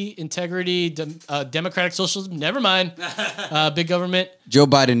 humility, integrity, democratic socialism. Never mind. Big government. Joe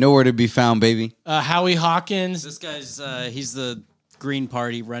Biden, nowhere to be found, baby. Howie Hawkins. This guy's, he's the Green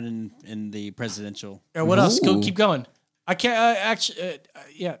Party running in the presidential. What else? Go Ooh. keep going. I can't actually.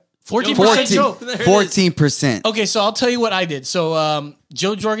 Yeah, 14% 14, Joe. 14%. Okay, so I'll tell you what I did. So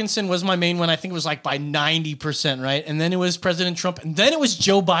Joe Jorgensen was my main one. I think it was like by 90%, right? And then it was President Trump, and then it was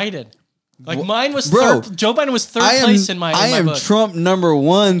Joe Biden. Like mine was Bro, third. Joe Biden was third I place in my am book. Trump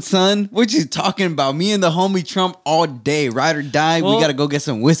 #1, son. What you talking about? Me and the homie Trump all day, ride or die. Well, we got to go get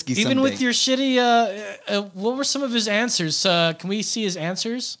some whiskey. Even someday. with your shitty, what were some of his answers? Can we see his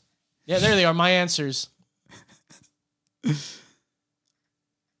answers? Yeah, there they are. My answers.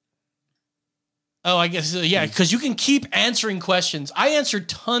 Oh, I guess yeah, because you can keep answering questions. I answered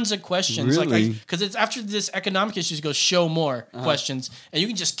tons of questions, Really? like because it's after this economic issues goes show more questions, and you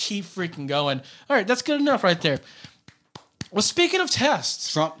can just keep freaking going. All right, that's good enough right there. Well, speaking of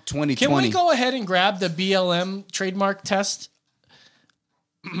tests, Trump 2020. can we go ahead and grab the BLM trademark test?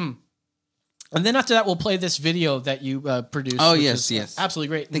 And then after that, we'll play this video that you produced. Oh, which yes, is, yes. absolutely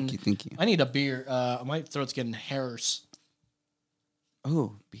great. Thank you, thank you. I need a beer. My throat's getting hairs.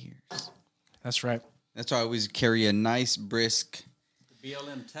 Oh, beers. That's right. That's why I always carry a nice, brisk,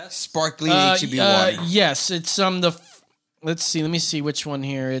 BLM test. sparkling HEB water. Yes, it's let's see. Let me see which one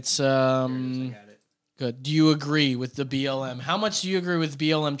here. It's good. Do you agree with the BLM? How much do you agree with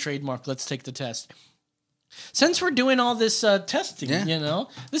BLM trademark? Let's take the test. Since we're doing all this testing, Yeah.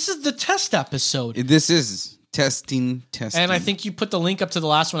 this is the test episode. This is testing. And I think you put the link up to the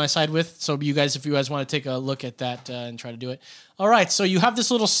last one I side with. So if you guys want to take a look at that and try to do it. All right. So you have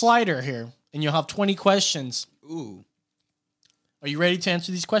this little slider here, and you'll have 20 questions. Ooh. Are you ready to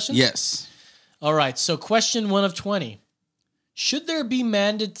answer these questions? Yes. All right. So question 1 of 20. Should there be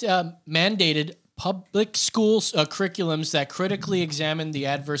mandated public schools curriculums that critically examine the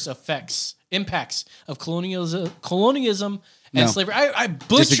adverse impacts of colonialism and No. slavery? I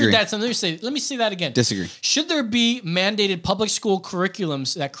butchered Disagree. that. So let me say that again. Disagree. Should there be mandated public school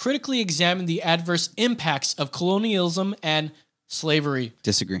curriculums that critically examine the adverse impacts of colonialism and slavery?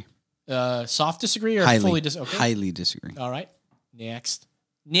 Disagree. Soft disagree or fully disagree? Okay. Highly disagree. All right. Next.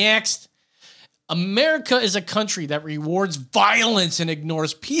 America is a country that rewards violence and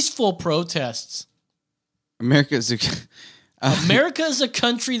ignores peaceful protests. America is America is a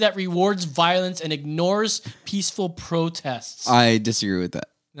country that rewards violence and ignores peaceful protests. I disagree with that.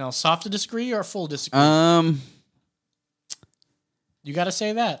 Now, soft to disagree or full disagree? You got to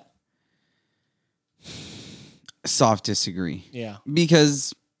say that. Soft disagree. Yeah.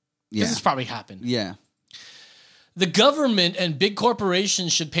 Because, This has probably happened. Yeah. The government and big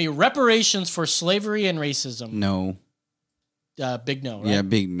corporations should pay reparations for slavery and racism. No. Big no, right? Yeah,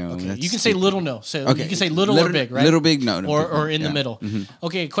 big no. Okay. That's You can say stupid. little no. So Okay. you can say little or big, right? Little big no. Or in the Yeah. middle. Mhm.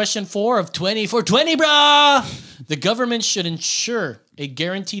 Okay, question 4 of 20 for 20, brah. The government should ensure a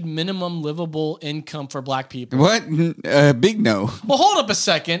guaranteed minimum livable income for black people. What? Big no. Well, hold up a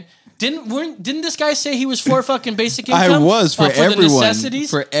second. Didn't this guy say he was for fucking basic income? I was for the everyone. necessities?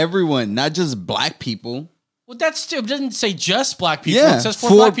 For everyone, not just black people. Well, it doesn't say just black people. Yeah, It says for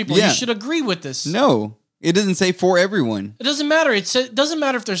for- black people. yeah. You should agree with this. No, it doesn't say for everyone. It doesn't matter. It doesn't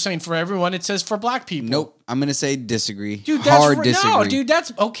matter if they're saying for everyone. It says for black people. Nope. I'm gonna say disagree. Dude, that's hard disagree. No, dude,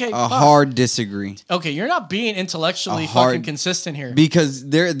 that's okay. A fuck. hard disagree. Okay, you're not being intellectually A hard- fucking consistent here. Because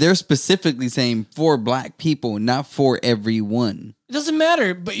they're specifically saying for black people, not for everyone. It doesn't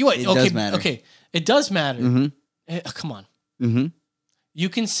matter. But you It does matter. Okay, it does matter. Come on. Mm-hmm. You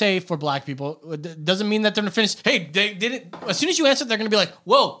can say for black people. It doesn't mean that they're gonna finish. Hey, they didn't. As soon as you answer, they're gonna be like,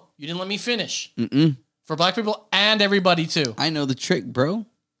 "Whoa, you didn't let me finish." For black people and everybody too. I know the trick, bro.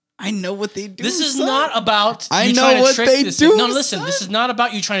 I know what they do. This is son. not about I you know trying to what trick they this. do, No, listen. son. This is not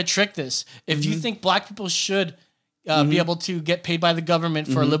about you trying to trick this. If you think black people should be able to get paid by the government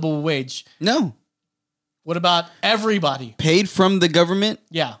for a livable wage, No. what about everybody? Paid from the government?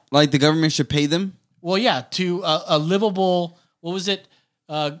 Yeah. Like the government should pay them? Well, yeah. To a livable. What was it?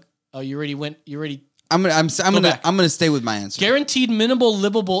 You already went. You already I'm back. gonna stay with my answer. guaranteed minimal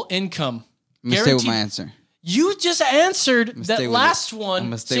livable income. I'm gonna stay with my answer. You just answered stay that with last it. one,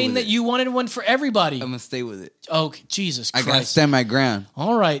 I'ma stay saying with that it. you wanted one for everybody. I'm gonna stay with it. Okay, Jesus I Christ. gotta stand my ground.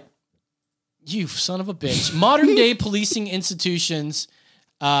 All right. You son of a bitch. Modern day policing institutions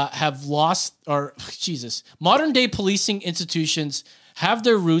have lost, modern day policing institutions have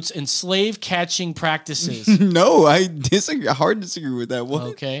their roots in slave catching practices. No, I disagree. Hard disagree with that one.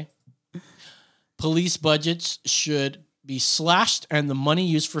 Okay. Police budgets should be slashed and the money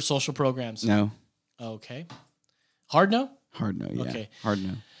used for social programs. No. Okay. Hard no? Hard no, yeah. Okay. Hard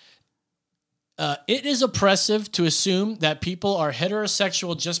no. It is oppressive to assume that people are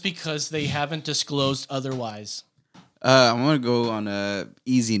heterosexual just because they haven't disclosed otherwise. I'm gonna go on a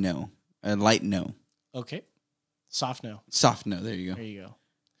easy no. A light no. Okay. Soft no. Soft no. There you There go. you go.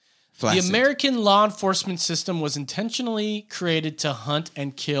 Flaccid. The American law enforcement system was intentionally created to hunt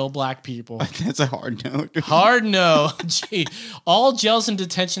and kill black people. That's a hard no. Hard no. Gee. All jails and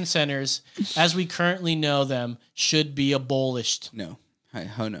detention centers, as we currently know them, should be abolished. No.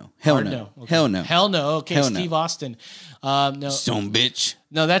 Hell no. Hell Hard no. Okay. Hell no. Hell no. Okay, Hell no. Steve Austin. No, Son bitch.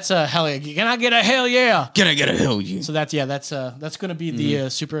 no, that's a hell yeah. Can I get a hell yeah? Can I get a hell you? So that's going to be the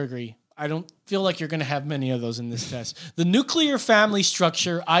super agree. I don't feel like you're going to have many of those in this test. The nuclear family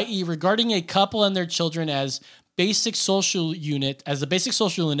structure, i.e., regarding a couple and their children as the basic social unit,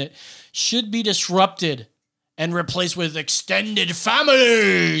 should be disrupted and replaced with extended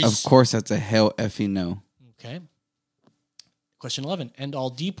families. Of course, that's a hell effing no. Okay. Question 11. End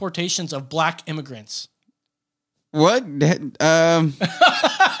all deportations of black immigrants. What? What?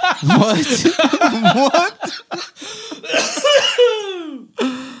 What?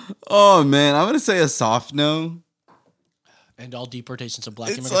 Oh man, I'm gonna say a soft no. End all deportations of black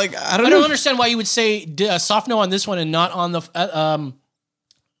It's immigrants. like I don't know. understand why you would say soft no on this one and not on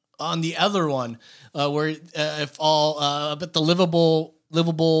the other one, where if all but the livable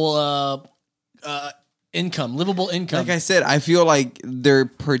income. Like I said, I feel like they're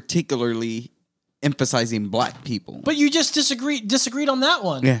particularly emphasizing black people. But you just disagreed on that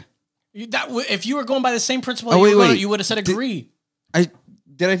one. Yeah. If you were going by the same principle, you would have said agree.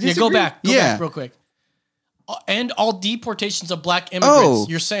 Did I disagree? Go back Yeah. real quick. End all deportations of black immigrants. Oh.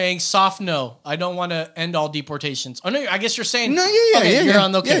 You're saying soft no. I don't want to end all deportations. Oh no, I guess you're saying No, okay, you're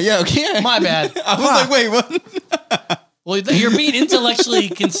on okay. Yeah, okay. My bad. I was like, wait, what? Well, you're being intellectually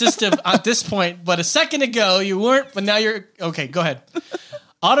consistent at this point, but a second ago you weren't, but now you're okay. Go ahead.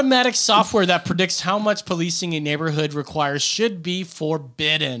 Automatic software that predicts how much policing a neighborhood requires should be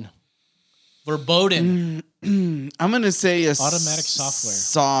forbidden. Verboten. I'm gonna say a Automatic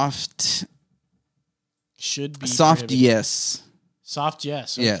software. Should be Soft prohibited. yes. Soft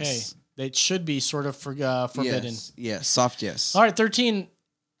yes. Okay. Yes. It should be sort of forbidden. Yes. Soft yes. All right, 13.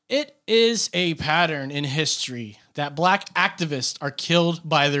 It is a pattern in history that black activists are killed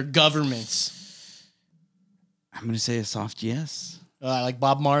by their governments. I'm gonna say a soft yes. Like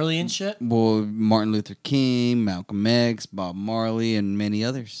Bob Marley and shit. Well, Martin Luther King, Malcolm X, Bob Marley, and many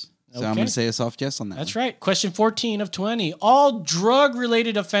others. So I'm Okay. going to say a soft yes on that. That's right. Question 14 of 20. All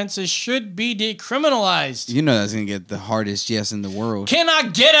drug-related offenses should be decriminalized. You know that's going to get the hardest yes in the world. Can I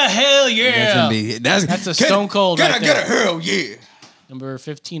get a hell yeah? That's a stone cold Can right I get there. a hell yeah? Number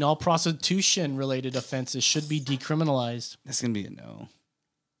 15. All prostitution-related offenses should be decriminalized. That's going to be a no.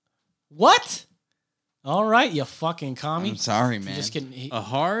 What? All right, you fucking commie. I'm sorry, man. Just kidding. A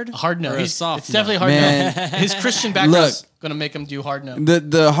hard? A hard no. Or a soft It's definitely a hard Man. no. His Christian background's going to make him do hard no.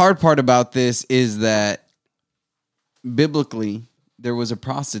 The hard part about this is that biblically there was a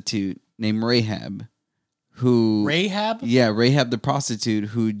prostitute named Rahab who Rahab? Yeah, Rahab the prostitute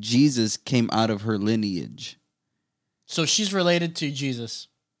who Jesus came out of her lineage. So she's related to Jesus.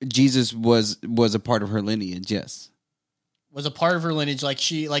 Jesus was a part of her lineage, yes. Was a part of her lineage,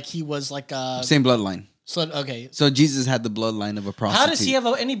 he was like a... Same bloodline. So, okay. So Jesus had the bloodline of a prostitute. How does he have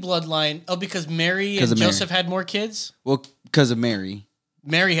any bloodline? Oh, because Mary and Joseph had more kids? Well, because of Mary.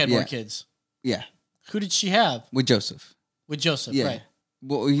 Mary had more kids. Yeah. Who did she have? With Joseph. With Joseph, Yeah. right.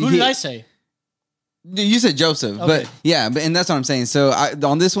 Well, Who did I say? You said Joseph, Okay. and that's what I'm saying. So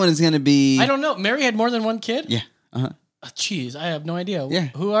on this one, it's going to be... I don't know. Mary had more than one kid? Yeah. Uh-huh. Jeez, I have no idea. Yeah.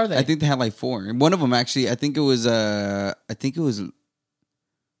 Who are they? I think they had like 4. And one of them actually, I think it was, who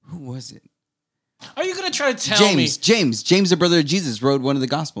was it? Are you going to try to tell me? James, the brother of Jesus, wrote one of the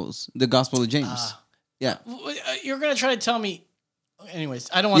Gospels, the Gospel of James. Yeah. You're going to try to tell me. Anyways,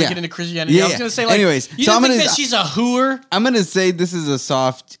 I don't want to get into Christianity. Yeah, I was going to say, like, anyways, you so don't I'm think gonna- that she's a hooer? I'm going to say this is a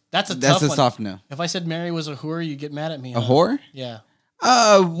soft... That's a That's tough a one. soft no. If I said Mary was a whore, you get mad at me. A whore? Yeah.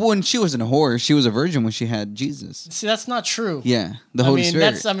 When she wasn't a whore, she was a virgin when she had Jesus. See, that's not true. Yeah, the Holy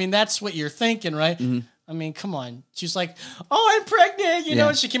Spirit. That's what you're thinking, right? Mm-hmm. I mean, come on. She's like, "Oh, I'm pregnant," you know. Yeah.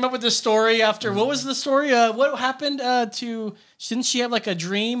 And she came up with this story after. What was the story? What happened to? Didn't she have like a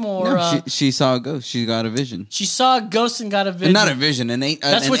dream or? No, she saw a ghost. She got a vision. She saw a ghost and got a vision. Not a vision.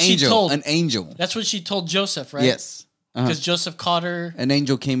 That's what she angel. told. An angel. That's what she told Joseph, right? Yes. Because Joseph caught her. An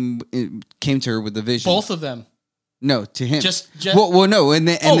angel came to her with a vision. Both of them. No, to him. Just well, no, and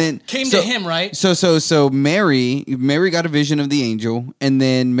then came to him, right? So Mary got a vision of the angel, and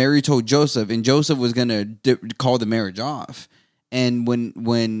then Mary told Joseph, and Joseph was gonna call the marriage off. And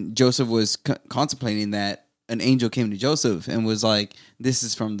when Joseph was contemplating that, an angel came to Joseph and was like, "This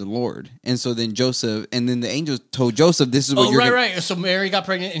is from the Lord." And so then the angel told Joseph, "This is what you're." Right. So Mary got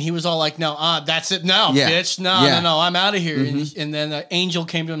pregnant, and he was all like, "No, that's it, no, Yeah. bitch, no, I'm out of here." And then the angel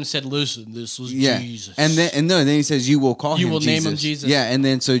came to him and said, "Listen, this was Jesus." And then he says, "You will call him. You will Jesus. name him Jesus." Yeah, and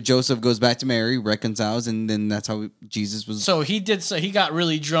then so Joseph goes back to Mary, reconciles, and then that's how Jesus was. So he did. So he got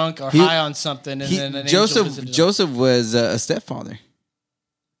really drunk or high on something, and then an angel visited him. Joseph was a stepfather.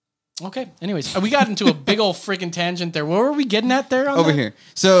 Okay. Anyways, we got into a big old freaking tangent there. What were we getting at there? Over here.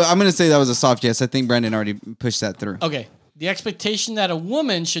 So I'm gonna say that was a soft yes. I think Brandon already pushed that through. Okay. The expectation that a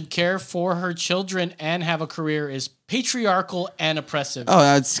woman should care for her children and have a career is patriarchal and oppressive. Oh,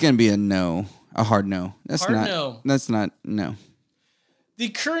 that's going to be a no. A hard no. That's Hard not. no. That's not. No. The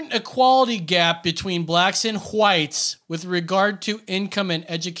current equality gap between blacks and whites with regard to income and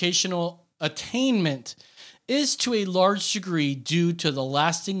educational attainment is to a large degree due to the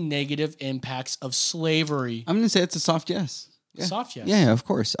lasting negative impacts of slavery. I'm going to say it's a soft yes. Yeah. Soft yes. Yeah, of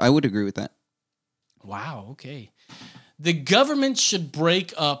course. I would agree with that. Wow, okay. The government should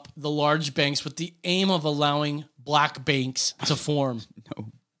break up the large banks with the aim of allowing black banks to form.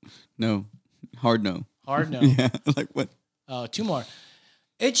 No. Hard no. Hard no. Yeah. Like what? Two more.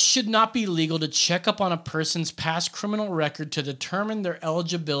 It should not be legal to check up on a person's past criminal record to determine their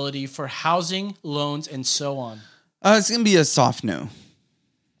eligibility for housing, loans, and so on. It's going to be a soft no.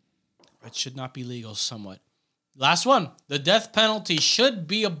 It should not be legal somewhat. Last one. The death penalty should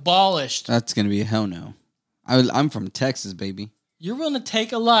be abolished. That's going to be a hell no. I'm from Texas, baby. You're willing to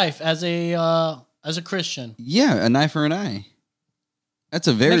take a life as a Christian. Yeah, an eye for an eye. That's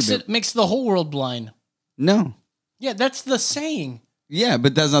a very Makes the whole world blind. No. Yeah, that's the saying. Yeah,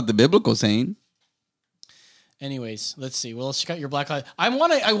 but that's not the biblical saying. Anyways, let's see. Well, let's check out your black eye. I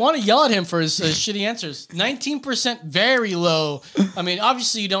want to yell at him for his shitty answers. 19%, very low. I mean,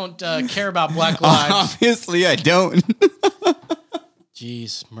 obviously you don't care about black lives. Obviously, I don't.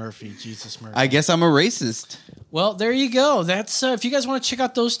 Jeez, Murphy. Jesus, Murphy. I guess I'm a racist. Well, there you go. That's if you guys want to check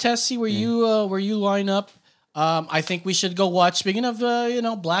out those tests, see where you line up. I think we should go watch. Speaking of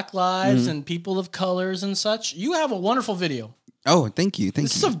Black Lives and people of colors and such, you have a wonderful video. Oh, thank you.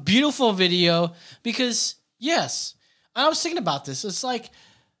 This is a beautiful video because yes, I was thinking about this. It's like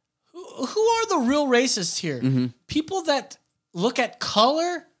who are the real racists here? Mm-hmm. People that look at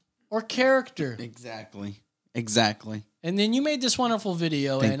color or character. Exactly. And then you made this wonderful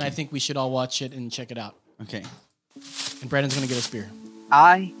video, Thank and you. I think we should all watch it and check it out. Okay. And Brandon's gonna get us beer.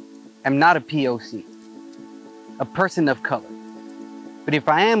 I am not a POC, a person of color. But if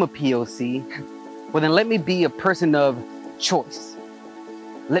I am a POC, well then let me be a person of choice.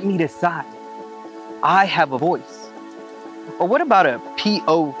 Let me decide. I have a voice. Or what about a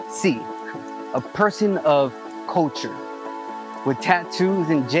POC, a person of culture? With tattoos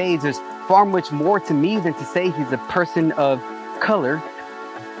and J's, there's far much more to me than to say he's a person of color.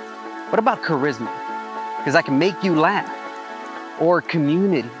 What about charisma? Because I can make you laugh. Or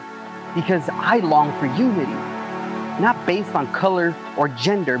community, because I long for unity. Not based on color or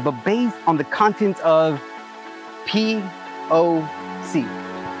gender, but based on the content of POC.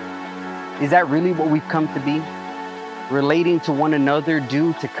 Is that really what we've come to be? Relating to one another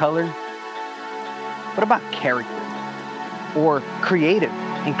due to color? What about character? Or creative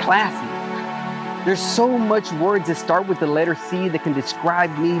and classy? There's so much words that start with the letter C that can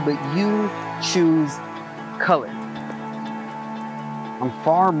describe me, but you choose color. I'm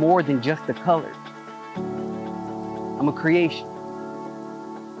far more than just a color. I'm a creation.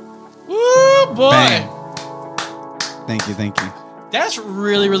 Woo, boy! Bang. Thank you. That's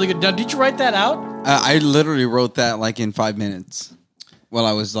really, really good. Now, did you write that out? I literally wrote that like in 5 minutes while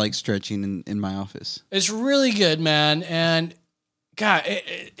I was like stretching in my office. It's really good, man. And God,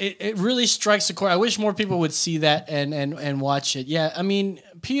 it really strikes a chord. I wish more people would see that and watch it. Yeah, I mean,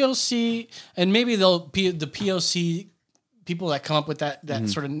 POC, and maybe the POC people that come up with that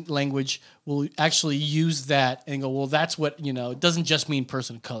sort of language will actually use that and go, well, that's what, it doesn't just mean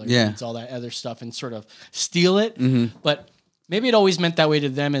person of color. Yeah. It means all that other stuff and sort of steal it. Mm-hmm. But maybe it always meant that way to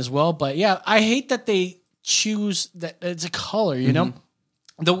them as well. But yeah, I hate that they choose that it's a color, you know?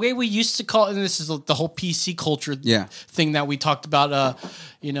 The way we used to call it, and this is the whole PC culture thing that we talked about,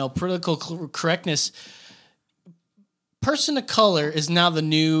 political correctness. Person of color is now the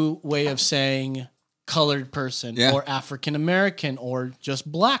new way of saying colored person or African American or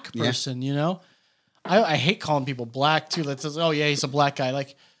just black person, I hate calling people black too. That says, oh yeah, he's a black guy.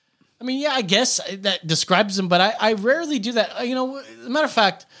 Like, I mean, yeah, I guess that describes him, but I rarely do that. As a matter of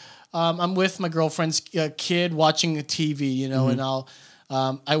fact, I'm with my girlfriend's kid watching a TV, and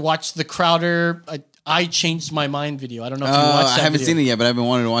I watched the Crowder I Changed My Mind video. I don't know if you watched that I haven't video. seen it yet, but I've been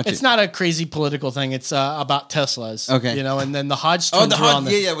wanting to watch it. It's not a crazy political thing. It's about Teslas. Okay. And then the Hodge twins were on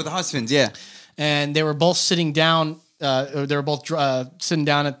there. with the Hodgkins, yeah. And they were both sitting down. They were both sitting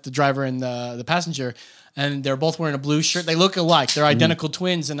down at the driver and the passenger, and they're both wearing a blue shirt. They look alike. They're identical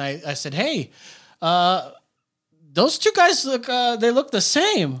twins. And I said, hey, those two guys look the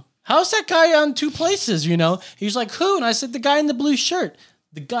same. How's that guy on two places? He was like, who? And I said, the guy in the blue shirt.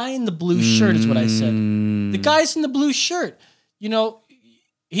 The guy in the blue shirt is what I said. The guy's in the blue shirt. He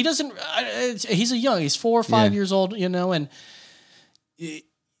doesn't. He's he's 4 or 5 years old. And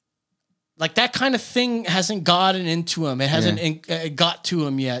like that kind of thing hasn't gotten into him. It hasn't got to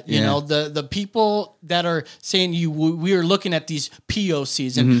him yet. You know, the people that are saying we are looking at these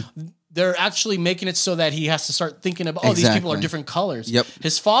POCs and they're actually making it so that he has to start thinking about, these people are different colors. Yep.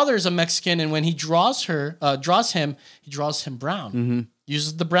 His father is a Mexican, and when he draws him, he draws him brown.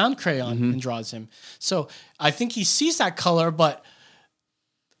 Uses the brown crayon and draws him. So I think he sees that color, but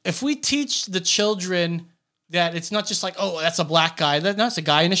if we teach the children that it's not just like, oh, that's a black guy, that's a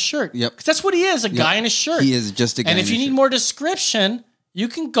guy in a shirt. Yep. 'Cause that's what he is, a guy in a shirt. He is just a guy And if in you a need shirt. more description, you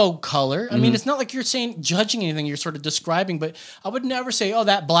can go color. I mean, it's not like you're saying judging anything. You're sort of describing, but I would never say, oh,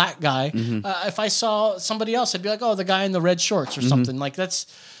 that black guy. If I saw somebody else, I'd be like, oh, the guy in the red shorts or something. Like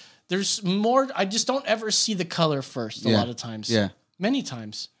there's more. I just don't ever see the color first a lot of times. Yeah. Many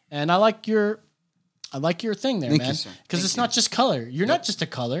times. And I like your thing there, Thank you, man. sir. Because it's not just color. You're not just a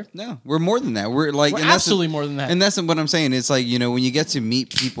color. No, we're more than that. We're like, We're and that's absolutely more than that. And that's what I'm saying. It's like, you know, when you get to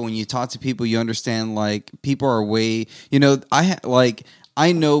meet people, when you talk to people, you understand like people are way, you know,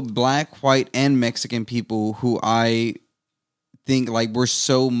 I know black, white, and Mexican people who I think like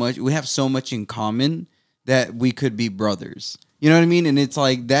we have so much in common that we could be brothers. You know what I mean? And it's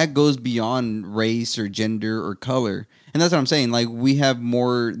like that goes beyond race or gender or color. And that's what I'm saying. Like we have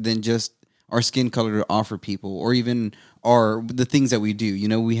more than just our skin color to offer people, or even the things that we do. You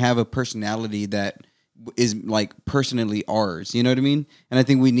know, we have a personality that is like personally ours. You know what I mean? And I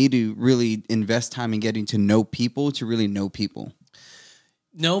think we need to really invest time in getting to know people to really know people.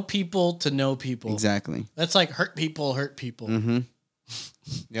 Know people to know people. Exactly. That's like hurt people. Mm-hmm.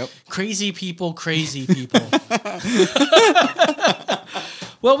 Yep. Crazy people.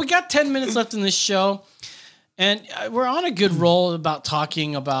 Well, we got 10 minutes left in this show. And we're on a good roll about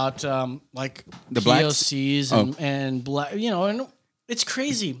talking about like The POCs and black, you know, and it's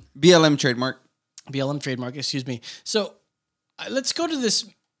crazy. BLM trademark. Excuse me. So let's go to this.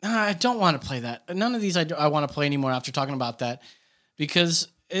 I don't want to play that. None of these I want to play anymore after talking about that, because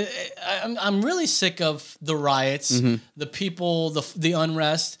I'm really sick of the riots, the people, the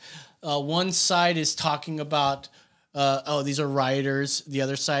unrest. One side is talking about, these are rioters. The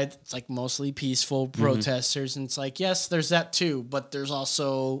other side, it's like mostly peaceful protesters. And it's like, yes, there's that too, but there's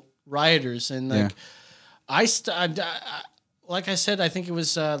also rioters. And like, like I said, I think it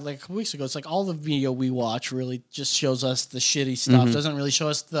was like a couple weeks ago. It's like all the video we watch really just shows us the shitty stuff. Doesn't really show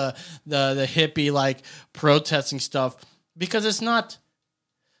us the hippie like protesting stuff, because it's not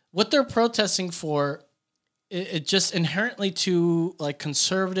what they're protesting for. It just inherently to like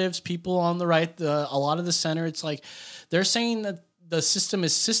conservatives, people on the right, a lot of the center. It's like they're saying that the system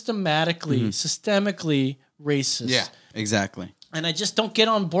is systemically racist. Yeah, exactly. And I just don't get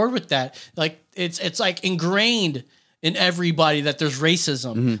on board with that. Like it's like ingrained in everybody that there's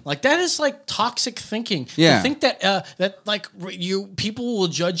racism. Like that is like toxic thinking. Yeah. To think that that like people will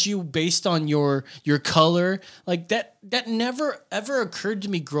judge you based on your color. Like that never ever occurred to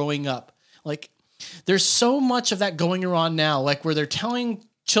me growing up. Like there's so much of that going around now, like where they're telling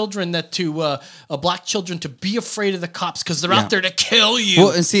children that black children to be afraid of the cops because they're out there to kill you.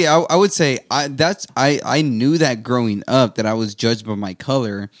 Well, and see, I would say I knew that growing up, that I was judged by my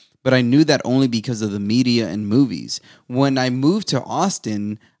color, but I knew that only because of the media and movies. When I moved to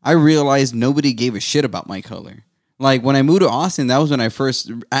Austin, I realized nobody gave a shit about my color. Like when I moved to Austin, that was when I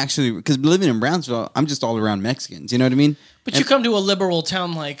first actually, because living in Brownsville, I'm just all around Mexicans. You know what I mean? But you come to a liberal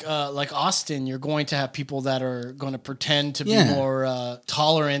town like Austin, you're going to have people that are going to pretend to be more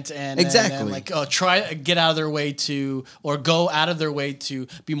tolerant and like try get out of their way to, or go out of their way to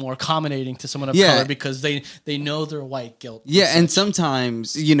be more accommodating to someone of color, because they know their white guilt. Yeah, and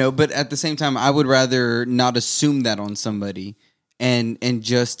sometimes, you know, but at the same time, I would rather not assume that on somebody and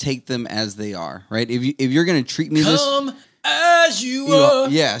just take them as they are, right? If you're going to treat me as you are.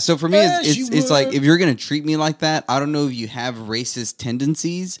 Yeah, so for me, it's like, if you're going to treat me like that, I don't know if you have racist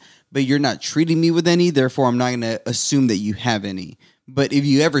tendencies, but you're not treating me with any, therefore I'm not going to assume that you have any. But if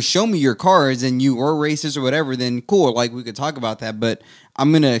you ever show me your cards and you are racist or whatever, then cool, like we could talk about that, but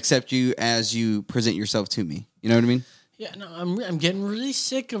I'm going to accept you as you present yourself to me. You know what I mean? Yeah, no, I'm getting really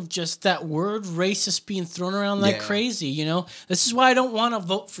sick of just that word racist being thrown around like crazy, you know? This is why I don't want to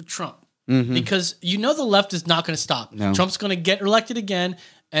vote for Trump. Because you know the left is not going to stop. No. Trump's going to get elected again,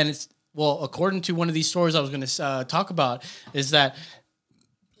 and it's, well, according to one of these stories I was going to talk about, is that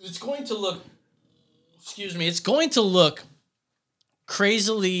it's going to look, it's going to look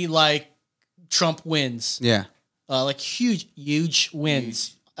crazily like Trump wins. Yeah. Like huge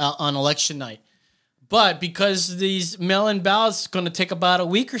wins on election night. But because these mail-in ballots going to take about a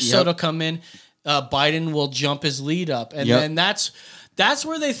week or so to come in, Biden will jump his lead up. And then that's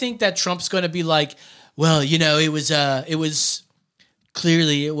where they think that Trump's going to be like, well, you know, it was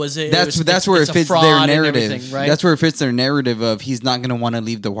clearly it was a. That's where it it's a fits their fraud and narrative. everything, right? That's where it fits their narrative of he's not going to want to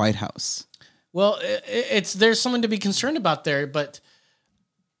leave the White House. Well, it's there's something to be concerned about there, but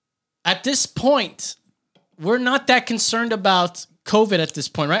at this point, we're not that concerned about COVID at this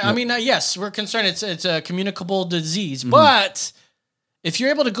point, right? I mean, yes, we're concerned. It's a communicable disease, but if you're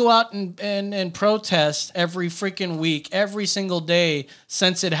able to go out and protest every freaking week, every single day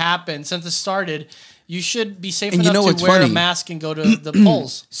since it happened, since it started, you should be safe enough to wear a mask and go to the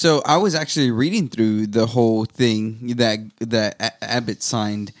polls. So I was actually reading through the whole thing that Abbott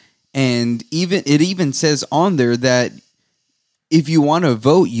signed, and it even says on there that if you want to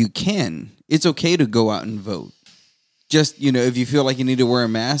vote, you can. It's okay to go out and vote. Just, if you feel like you need to wear a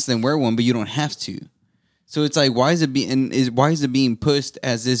mask, then wear one, but you don't have to. So it's like, why is it being pushed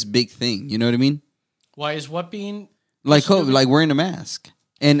as this big thing? You know what I mean? Why is what being like wearing a mask?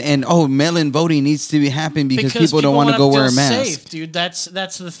 And mail-in voting needs to happen because people don't want to go wear a mask. Safe, dude. That's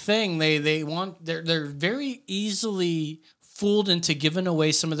the thing. They're very easily fooled into giving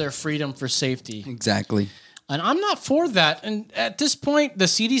away some of their freedom for safety. Exactly. And I'm not for that. And at this point, the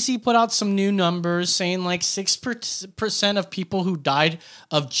CDC put out some new numbers saying like 6% of people who died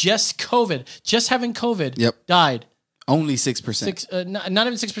of just COVID, just having COVID, died. Only 6%. Not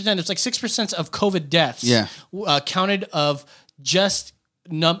even 6%. It's like 6% of COVID deaths. Yeah. Counted of just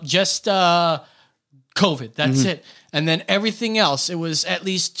COVID. That's it. And then everything else, it was at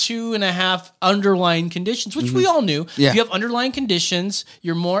least 2.5 underlying conditions, which we all knew. Yeah. If you have underlying conditions,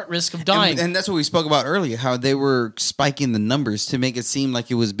 you're more at risk of dying. And that's what we spoke about earlier, how they were spiking the numbers to make it seem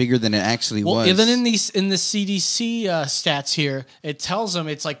like it was bigger than it actually was. Even in the CDC stats here, it tells them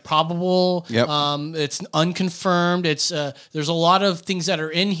it's like probable. Yep. It's unconfirmed. It's there's a lot of things that are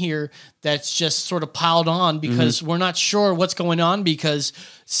in here that's just sort of piled on because we're not sure what's going on because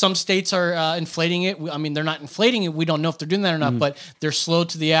some states are inflating it. I mean, they're not inflating it. We don't know if they're doing that or not, but they're slow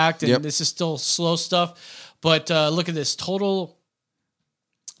to the act, and this is still slow stuff. But look at this. Total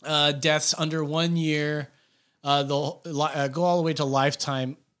deaths under 1 year. They'll go all the way to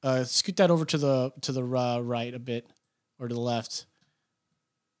lifetime. Scoot that over to the right a bit, or to the left.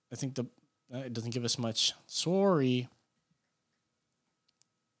 I think it doesn't give us much. Sorry.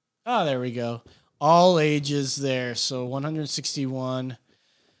 Oh, there we go. All ages there. So 161.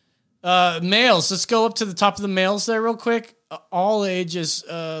 Males. Let's go up to the top of the males there real quick. All ages.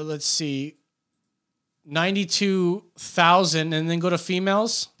 Let's see. 92,000. And then go to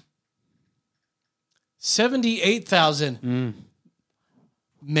females. 78,000.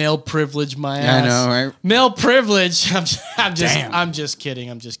 Male privilege, my ass. I know, right? Male privilege. I'm just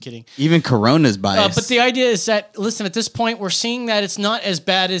kidding. Even Corona's biased. But the idea is that, listen, at this point, we're seeing that it's not as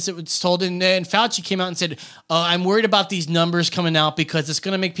bad as it was told. And Fauci came out and said, I'm worried about these numbers coming out because it's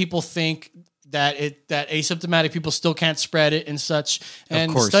going to make people think that asymptomatic people still can't spread it and such.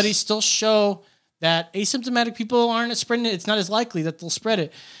 And studies still show that asymptomatic people aren't spreading it. It's not as likely that they'll spread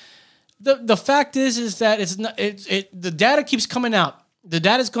it. The fact is that it's not. The data keeps coming out. The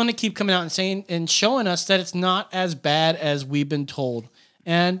data is going to keep coming out and saying and showing us that it's not as bad as we've been told.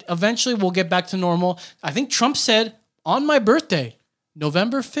 And eventually we'll get back to normal. I think Trump said on my birthday,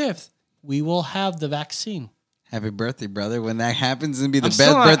 November 5th, we will have the vaccine. Happy birthday, brother. When that happens, it's going to be the best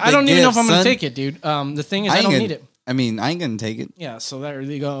birthday gift, I don't even know if I'm going to take it, dude. The thing is, I don't need it. I mean, I ain't going to take it. Yeah, so there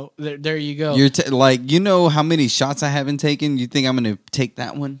you go. There you go. You're you know how many shots I haven't taken? You think I'm going to take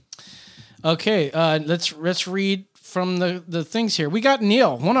that one? Okay, let's read from the things here. We got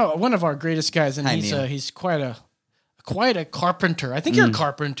Neil, one of our greatest guys, and he's quite a carpenter. I think you're a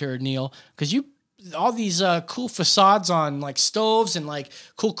carpenter, Neil, because you all these cool facades on like stoves and like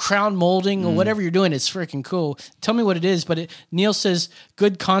cool crown molding or whatever you're doing. It's freaking cool. Tell me what it is. But Neil says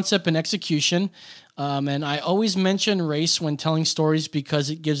good concept and execution. And I always mention race when telling stories because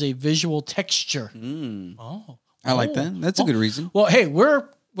it gives a visual texture. I like that. That's a good reason. Well, hey, we're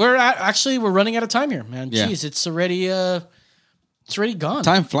running out of time here, man. Yeah. Jeez, it's already gone.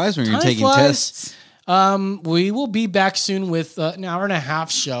 Time flies when you're taking tests. We will be back soon with an hour and a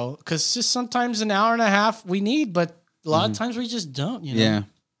half show because just sometimes an hour and a half we need, but a lot of times we just don't. You know? Yeah.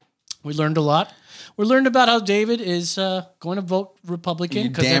 We learned a lot. We learned about how David is going to vote Republican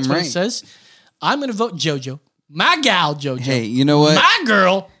because that's what it says. I'm going to vote JoJo. My gal, JoJo. Hey, you know what? My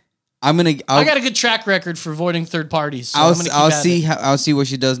girl. I got a good track record for voting third parties. So I'll see what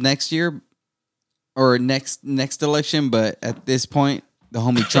she does next year or next election. But at this point, the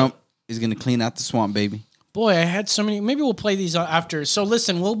homie Trump is going to clean out the swamp, baby. Boy, I had so many. Maybe we'll play these after. So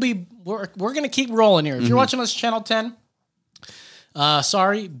listen, we're going to keep rolling here. If you're watching us channel 10,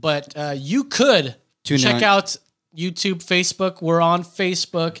 sorry, but you could check out YouTube, Facebook. We're on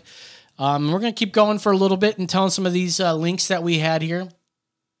Facebook. We're going to keep going for a little bit and telling some of these links that we had here.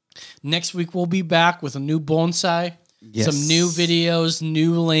 Next week, we'll be back with a new bonsai, some new videos,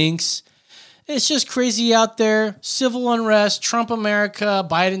 new links. It's just crazy out there. Civil unrest, Trump America,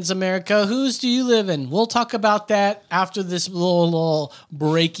 Biden's America. Whose do you live in? We'll talk about that after this little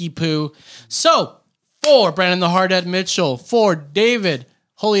breaky poo. So, for Brandon the Hardhead Mitchell, for David,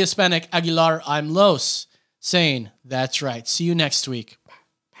 Holy Hispanic Aguilar, I'm Los, saying that's right. See you next week.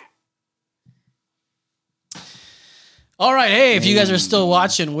 All right. Hey, if you guys are still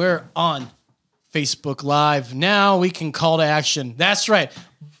watching, we're on Facebook Live. Now we can call to action. That's right.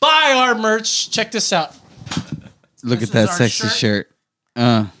 Buy our merch. Check this out. Look This at that is our sexy shirt.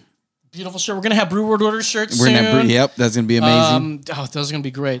 Beautiful shirt. We're going to have Brew World Order shirts We're soon. gonna yep, that's gonna be amazing. Those are going to be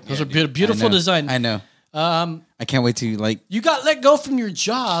great. Those are beautiful I know. design. I know. I can't wait to like. You got let go from your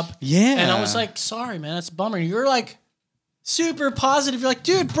job. Yeah. And I was like, sorry, man. That's a bummer. You're like super positive. You're like,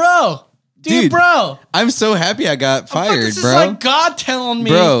 dude, bro. Dude, bro. I'm so happy I got fired, This bro. is like God telling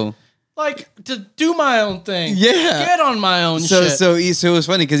me. Bro. Like to do my own thing. Yeah. Get on my own So shit. so it was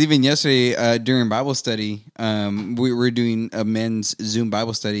funny because even yesterday during Bible study, we were doing a men's Zoom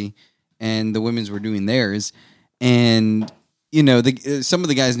Bible study, and the women's were doing theirs, and you know some of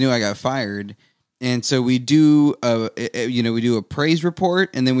the guys knew I got fired, and so we do we do a praise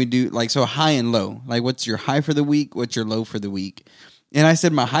report, and then we do like so high and low, like what's your high for the week, what's your low for the week, and I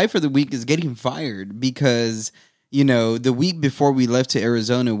said my high for the week is getting fired because. You know, the week before we left to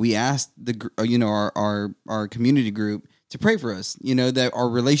Arizona, we asked our community group to pray for us. You know, that our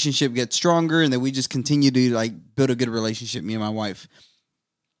relationship gets stronger and that we just continue to like build a good relationship, me and my wife.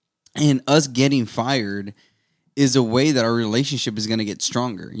 And us getting fired is a way that our relationship is going to get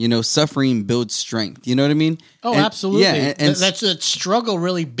stronger. You know, suffering builds strength. You know what I mean? Oh, And- absolutely. Yeah, and That's a struggle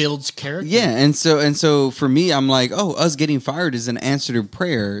really builds character. yeah, and so for me, I'm like, oh, us getting fired is an answer to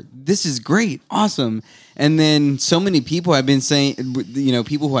prayer. This is great, awesome. And then so many people have been saying, you know,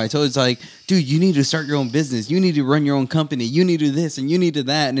 people who I told, it's like, dude, you need to start your own business. You need to run your own company. You need to do this and you need to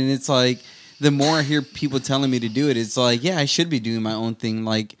that. And it's like, the more I hear people telling me to do it, it's like, yeah, I should be doing my own thing.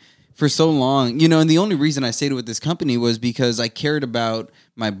 Like for so long, you know, and the only reason I stayed with this company was because I cared about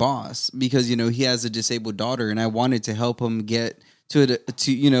my boss because, you know, he has a disabled daughter and I wanted to help him get to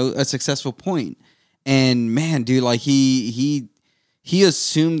you know, a successful point. And man, dude, like he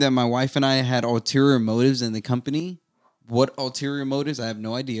assumed that my wife and I had ulterior motives in the company. What ulterior motives? I have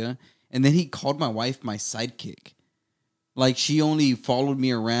no idea. And then he called my wife my sidekick. Like she only followed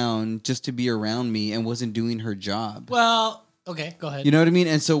me around just to be around me and wasn't doing her job. Well, okay, go ahead. You know what I mean?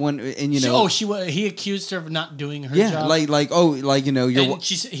 And so he accused her of not doing her yeah, job. you know, you're And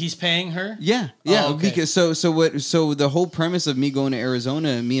he's paying her. yeah, Oh, okay. because so the whole premise of me going to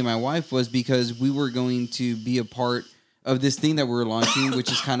Arizona, me and my wife, was because we were going to be a part of this thing that we're launching,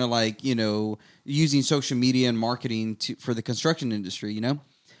 which is kind of like, you know, using social media and marketing for the construction industry, you know?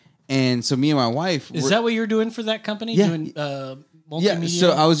 And so me and my wife... Is that what you're doing for that company? Yeah. Doing multimedia? Yeah,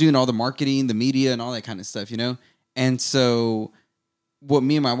 so I was doing all the marketing, the media, and all that kind of stuff, you know? And so what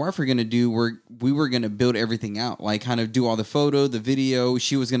me and my wife were going to do, we were going to build everything out, like kind of do all the photo, the video.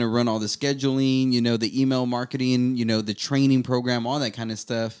 She was going to run all the scheduling, you know, the email marketing, you know, the training program, all that kind of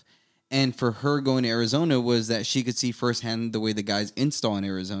stuff. And for her going to Arizona was that she could see firsthand the way the guys install in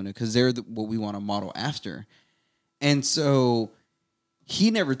Arizona because they're what we want to model after. And so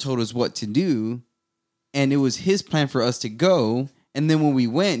he never told us what to do. And it was his plan for us to go. And then when we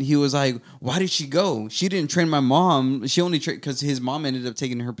went, he was like, why did she go? She didn't train my mom. She only trained because his mom ended up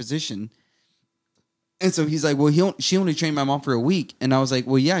taking her position. And so he's like, well, she only trained my mom for a week. And I was like,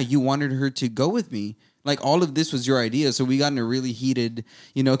 well, yeah, you wanted her to go with me. Like all of this was your idea, so we got in a really heated,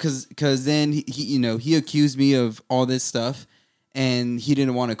 you know, because then he accused me of all this stuff, and he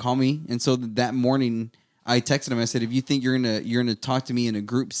didn't want to call me, and so that morning I texted him. I said, if you think you're gonna talk to me in a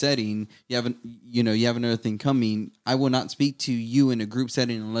group setting, you have another thing coming. I will not speak to you in a group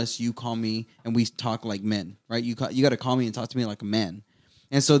setting unless you call me and we talk like men, right? You got to call me and talk to me like a man.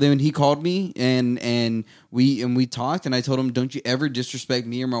 And so then he called me and we talked, and I told him, don't you ever disrespect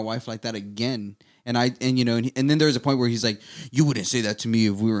me or my wife like that again. And then there was a point where he's like, you wouldn't say that to me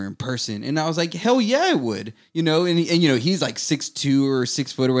if we were in person. And I was like, hell yeah, I would, you know? And he's like 6'2" or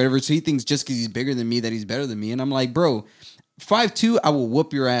 6 foot or whatever. So he thinks just cause he's bigger than me that he's better than me. And I'm like, bro, 5'2", I will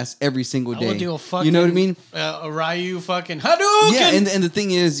whoop your ass every single day. I will do a fucking, you know what I mean? A Ryu fucking Hadouken. Yeah, and the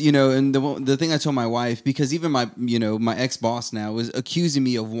thing is, you know, and the thing I told my wife, because even my ex-boss now was accusing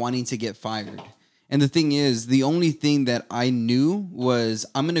me of wanting to get fired. And the thing is, the only thing that I knew was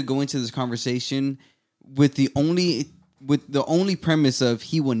I'm going to go into this conversation with the only with the only premise of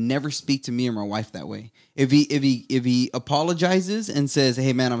he will never speak to me or my wife that way. If he apologizes and says,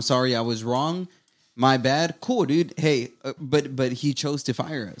 "Hey man, I'm sorry, I was wrong, my bad," cool, dude. Hey, but he chose to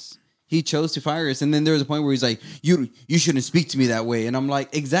fire us. He chose to fire us, and then there was a point where he's like, "You shouldn't speak to me that way," and I'm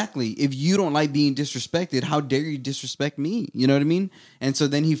like, "Exactly. If you don't like being disrespected, how dare you disrespect me?" You know what I mean? And so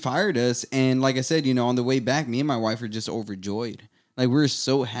then he fired us, and like I said, on the way back, me and my wife were just overjoyed. Like we were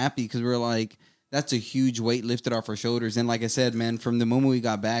so happy because we were like, that's a huge weight lifted off our shoulders. And like I said, man, from the moment we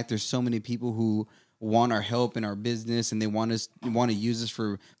got back, there's so many people who want our help in our business, and they want to use us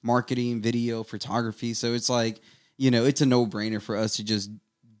for marketing, video, photography. So it's like, it's a no-brainer for us to just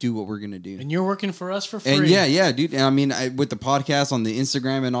do what we're gonna do. And you're working for us for free. And yeah, dude. And I mean, with the podcast on the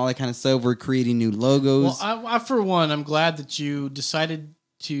Instagram and all that kind of stuff, we're creating new logos. Well, I for one, I'm glad that you decided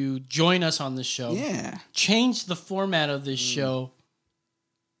to join us on this show. Yeah. Change the format of this show.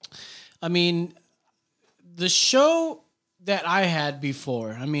 I mean, the show that I had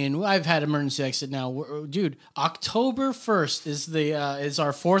before. I mean, I've had Emergency Exit now. Dude, October 1st is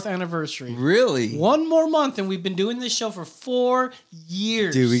our 4th anniversary. Really? One more month, and we've been doing this show for 4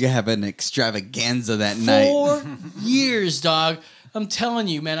 years. Dude, we gotta have an extravaganza that night. 4 years, dog. I'm telling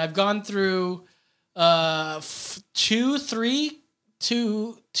you, man. I've gone through two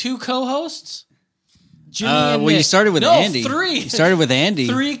co-hosts. Jimmy and Nick. You started with Andy. 3. You started with Andy.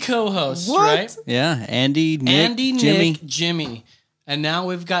 3 co-hosts, right? Yeah, Andy, Nick, Jimmy. Nick, Jimmy. And now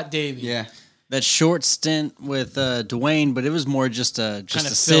we've got Davey. Yeah. That short stint with Dwayne, but it was more just a Kinda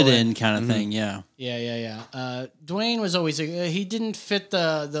sit-in kind of thing, yeah. Yeah. Dwayne was always he didn't fit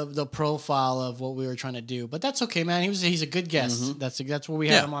the profile of what we were trying to do, but that's okay, man. He's a good guest. That's what we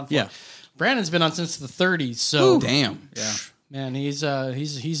have him on for. Yeah. Brandon's been on since the 30s, so Damn. Yeah. man, he's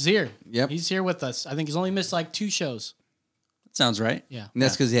here. Yep. He's here with us. I think he's only missed like 2 shows. That sounds right. Yeah. And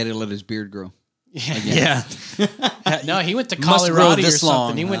that's because he had to let his beard grow. Yeah. No, he went to Must grow Colorado or this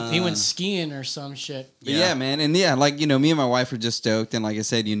something. long. He went skiing or some shit. But yeah, man. And yeah, like, me and my wife are just stoked. And like I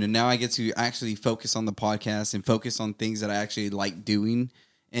said, now I get to actually focus on the podcast and focus on things that I actually like doing,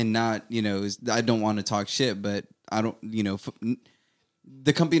 and not, I don't want to talk shit, but I don't,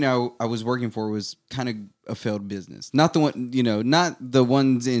 the company I was working for was kind of a failed business. Not the one, not the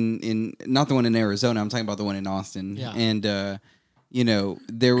ones not the one in Arizona. I'm talking about the one in Austin. Yeah. And,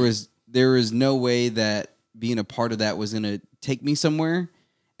 there was no way that being a part of that was going to take me somewhere.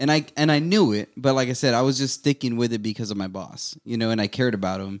 And I knew it, but like I said, I was just sticking with it because of my boss, and I cared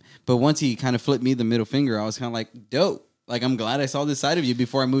about him. But once he kind of flipped me the middle finger, I was kind of like, dope. Like, I'm glad I saw this side of you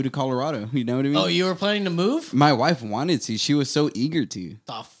before I moved to Colorado. You know what I mean? Oh, you were planning to move? My wife wanted to. She was so eager to.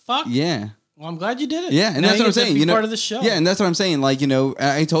 The fuck? Yeah. Well, I'm glad you did it. Yeah, and Now that's you what I'm get to saying. be part of the show. Yeah, and that's what I'm saying. Like,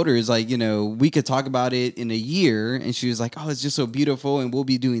 I told her, it's like, we could talk about it in a year, and she was like, oh, it's just so beautiful, and we'll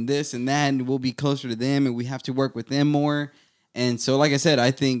be doing this and that, and we'll be closer to them, and we have to work with them more. And so, like I said,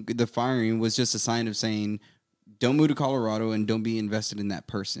 I think the firing was just a sign of saying, don't move to Colorado and don't be invested in that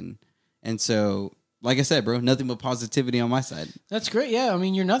person. And so, like I said, bro, nothing but positivity on my side. That's great. Yeah, I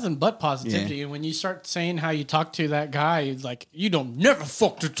mean, you're nothing but positivity. Yeah. And when you start saying how you talk to that guy, like, you don't never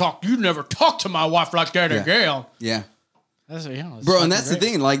fuck to talk. You never talk to my wife like that again. Yeah. That's, Bro, and that's the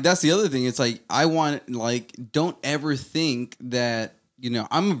thing. Like, that's the other thing. It's like, I want, like, don't ever think that,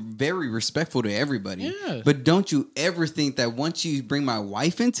 I'm very respectful to everybody. Yeah. But don't you ever think that once you bring my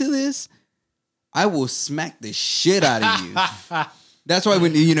wife into this, I will smack the shit out of you. That's why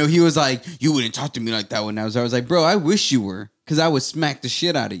when, he was like, you wouldn't talk to me like that when I was like, bro, I wish you were, because I would smack the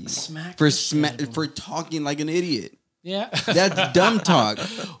shit out of you for talking like an idiot. Yeah. That's dumb talk.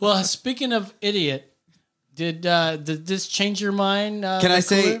 Well, speaking of idiot, did this change your mind? Can I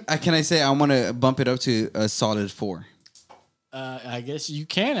say I want to bump it up to a solid 4? I guess you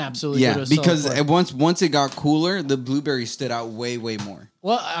can absolutely. Yeah, go to a because solid 4. once it got cooler, the blueberry stood out way more.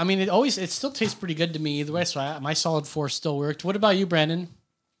 Well, I mean, it still tastes pretty good to me either way. So my solid 4 still worked. What about you, Brandon?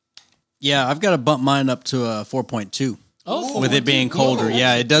 Yeah, I've got to bump mine up to a 4.2. Oh, with it being colder.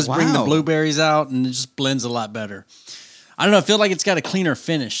 Yeah, it does bring the Wow. blueberries out, and it just blends a lot better. I don't know. I feel like it's got a cleaner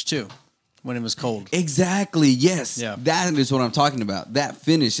finish too when it was cold. Exactly. Yes. Yeah. That is what I'm talking about. That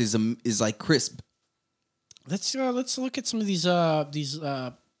finish is like crisp. Let's look at some of these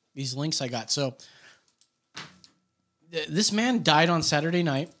links I got. So this man died on Saturday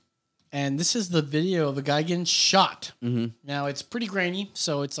night, and this is the video of a guy getting shot. Mm-hmm. Now it's pretty grainy,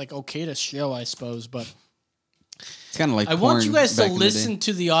 so it's like okay to show, I suppose. But It's kind of like I want porn you guys to back in the day. listen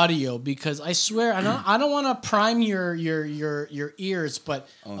to the audio because I swear I don't want to prime your ears, but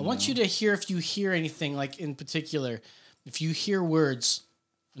I want you to hear if you hear anything like in particular, if you hear words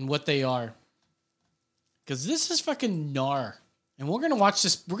and what they are. Because this is fucking gnar. And we're going to watch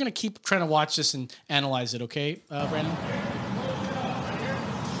this. We're going to keep trying to watch this and analyze it, okay, Brandon?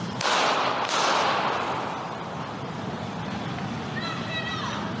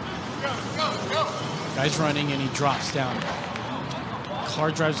 Guy's running and he drops down. Car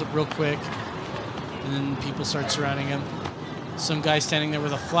drives up real quick, and then people start surrounding him. Some guy standing there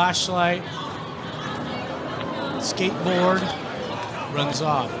with a flashlight, skateboard, runs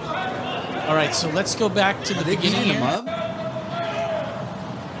off. All right, so let's go back to the beginning beating him here. up?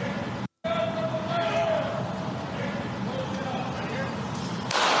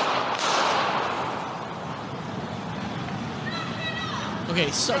 Okay,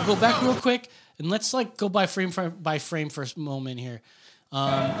 so go back real quick and let's like go by frame by frame for a moment here.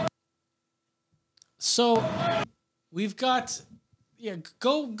 So we've got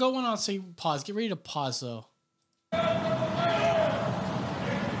go on. I'll say pause. Get ready to pause though.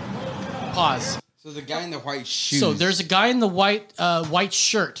 Pause. So the guy in the white shoes. So there's a guy in the white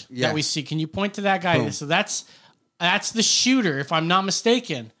shirt Yeah. that we see. Can you point to that guy? Boom. So that's the shooter, if I'm not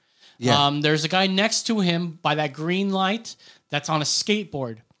mistaken. Yeah. There's a guy next to him by that green light that's on a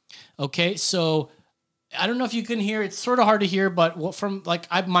skateboard. Okay, so I don't know if you can hear. It's sort of hard to hear, but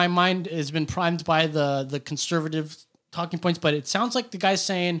my mind has been primed by the conservative talking points. But it sounds like the guy's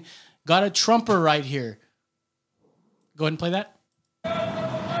saying, "Got a Trumper right here." Go ahead and play that.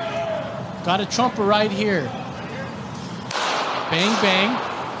 Got a Trumper right here. Bang bang.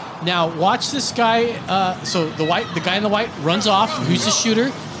 Now watch this guy. So the guy in the white runs off. Who's the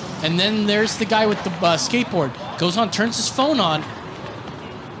shooter? And then there's the guy with the skateboard. Goes on, turns his phone on.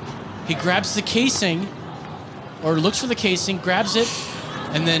 He grabs the casing, or looks for the casing, grabs it,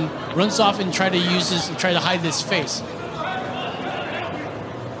 and then runs off and try to hide his face.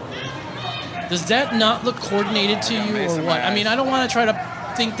 Does that not look coordinated to you, or what? I mean, I don't want to try to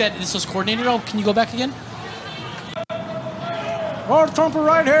think that this was coordinated. Oh, can you go back again? Oh, Trumper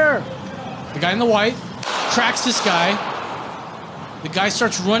right here. The guy in the white tracks this guy. The guy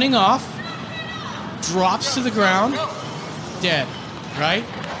starts running off, drops to the ground, dead, right?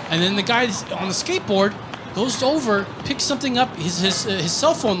 And then the guy on the skateboard goes over, picks something up. His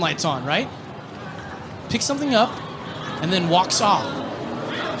cell phone light's on, right? Picks something up, and then walks off.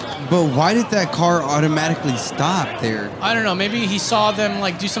 But why did that car automatically stop there? I don't know. Maybe he saw them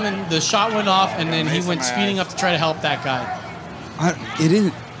like do something. The shot went off, and then he went speeding up to try to help that guy. It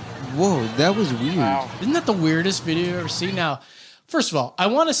didn't. Whoa, that was weird. Isn't that the weirdest video you ever seen? Now, first of all, I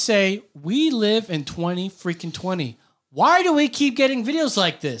want to say we live in 2020. Why do we keep getting videos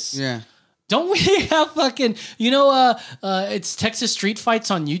like this? Yeah. Don't we have fucking, it's Texas Street Fights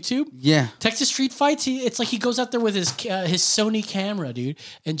on YouTube? Yeah. Texas Street Fights, it's like he goes out there with his Sony camera, dude,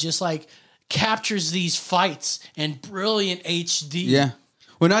 and just like captures these fights in brilliant HD. Yeah.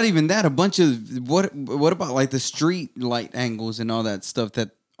 Well, not even that. A bunch of what about like the street light angles and all that stuff that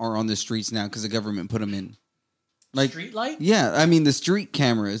are on the streets now because the government put them in. Like Street light? Yeah, I mean the street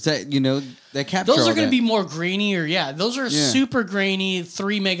cameras that that capture. Those are going to be more grainy, those are super grainy,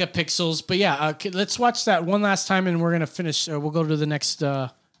 3 megapixels. But yeah, okay, let's watch that one last time, and we're gonna finish. We'll go to the next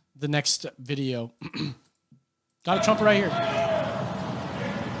video. Got a Trumper right here.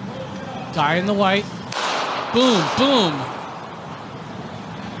 Guy in the white. Boom, boom.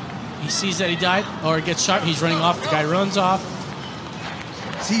 He sees that he died or gets shot. He's running off. The guy runs off.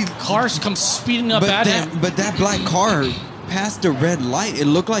 See, cars come speeding up at him. But that black car passed the red light. It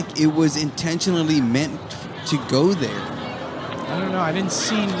looked like it was intentionally meant to go there. I don't know. I didn't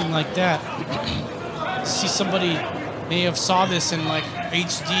see anything like that. See, somebody may have saw this in like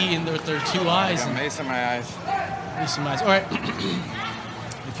HD in their 2 eyes. Got mace in my eyes. Mace in my eyes. All right.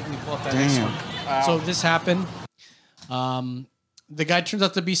 If you can pull up that next one. Wow. So this happened. The guy turns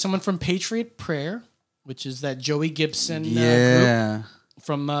out to be someone from Patriot Prayer, which is that Joey Gibson group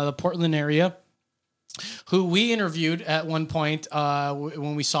from the Portland area, who we interviewed at one point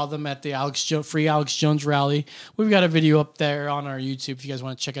when we saw them at the Free Alex Jones rally. We've got a video up there on our YouTube if you guys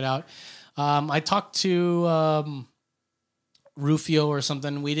want to check it out. I talked to Rufio or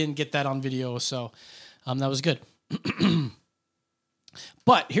something. We didn't get that on video, so that was good.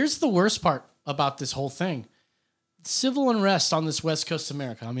 But here's the worst part about this whole thing. Civil unrest on this West Coast of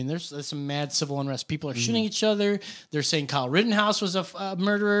America. I mean, there's some mad civil unrest. People are shooting each other. They're saying Kyle Rittenhouse was a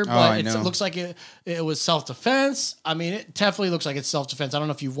murderer, but it looks like it was self-defense. I mean, it definitely looks like it's self-defense. I don't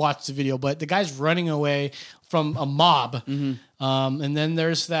know if you've watched the video, but the guy's running away from a mob. And then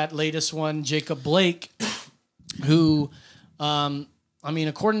there's that latest one, Jacob Blake, who,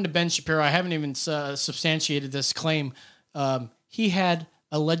 according to Ben Shapiro, I haven't even substantiated this claim. He had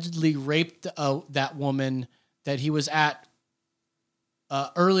allegedly raped that woman that he was at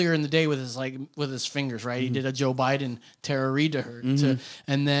earlier in the day with his fingers, right? He did a Joe Biden Tara Reid to her,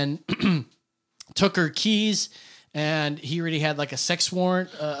 and then took her keys. And he already had like a sex warrant,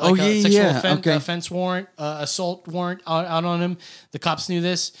 sexual offense warrant, assault warrant out on him. The cops knew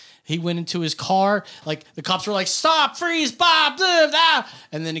this. He went into his car. Like the cops were like, "Stop, freeze, Bob, blah, blah."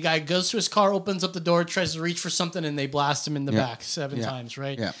 And then the guy goes to his car, opens up the door, tries to reach for something, and they blast him in the back 7 times.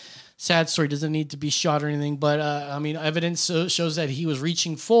 Right? Yeah. Sad story. Doesn't need to be shot or anything, but I mean, evidence shows that he was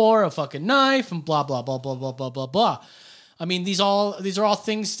reaching for a fucking knife and blah blah blah blah blah blah blah blah. I mean, these are all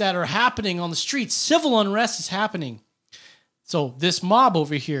things that are happening on the streets. Civil unrest is happening. So this mob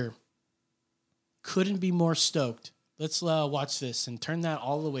over here couldn't be more stoked. Let's watch this and turn that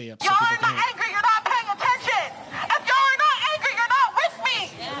all the way up. Y'all are not angry. You're not paying attention. If y'all are not angry, you're not with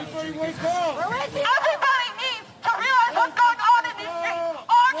me. Everybody wake up. Everybody needs to realize what's going on in these streets.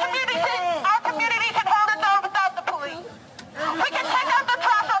 Our community can hold its own without the police. We can take out the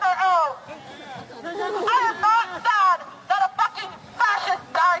trash on our own. I am not sad that a fucking fascist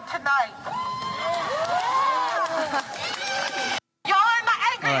died tonight. Y'all are not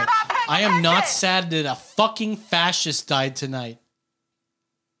angry. All You're right. not paying I am not attention. sad that a fucking fascist died tonight.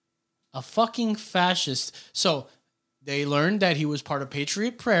 A fucking fascist. So they learned that he was part of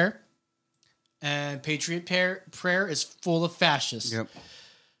Patriot Prayer, and Patriot Prayer is full of fascists. Yep.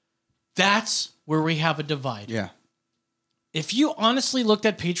 That's where we have a divide. Yeah. If you honestly looked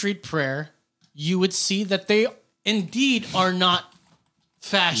at Patriot Prayer, you would see that they indeed are not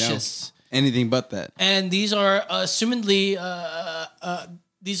fascists. Anything but that. And these are assumedly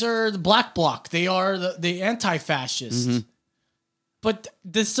these are the black bloc. They are the anti-fascist. But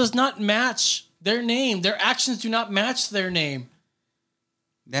this does not match their name. Their actions do not match their name.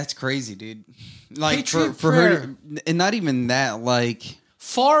 That's crazy, dude. Like Patriot for Prayer. her, and not even that. Like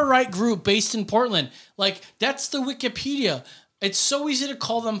Far-right group based in Portland. Like, that's the Wikipedia. It's so easy to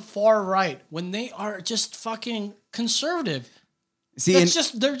call them far-right when they are just fucking conservative. see, They're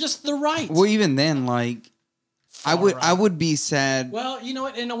just the right. well, even then, like I would be sad. Well, you know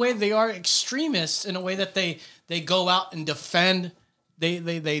what? In a way, they are extremists. In a way that they go out and defend. They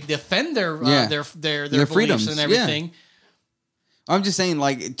defend their Their beliefs freedoms, and yeah. everything. I'm just saying,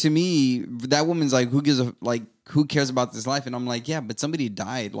 like, to me, that woman's like, who cares about this life? And I'm like, yeah, but somebody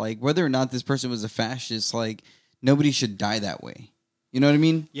died. Like, whether or not this person was a fascist, like, nobody should die that way. You know what I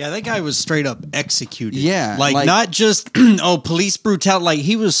mean? Yeah, that guy was straight up executed. Yeah, like not just police brutality. Like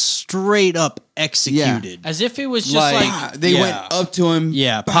he was straight up executed. As if it was just like They went up to him.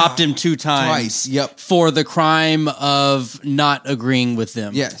 Yeah, popped him 2 times. Twice, yep. For the crime of not agreeing with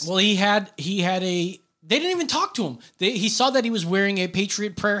them. Yes. well, he had a. They didn't even talk to him. He saw that he was wearing a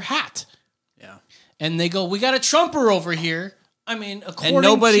Patriot Prayer hat. Yeah. And they go, "We got a Trumper over here." I mean, according And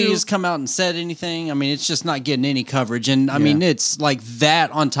nobody to, has come out and said anything. I mean, it's just not getting any coverage. And I mean, it's like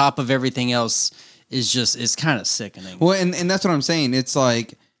that on top of everything else is just, it's kind of sickening. Well, and that's what I'm saying. It's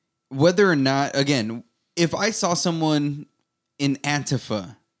like, whether or not, again, if I saw someone in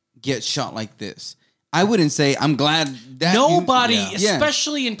Antifa get shot like this, I wouldn't say, I'm glad that nobody, Yeah.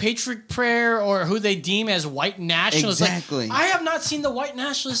 especially in Patriot Prayer or who they deem as white nationalists. Exactly. Like, I have not seen the white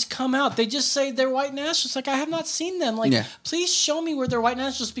nationalists come out. They just say they're white nationalists. Like, I have not seen them. Like, Yeah. please show me where they're white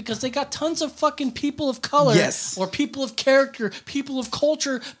nationalists, because they got tons of fucking people of color Yes. or people of character, people of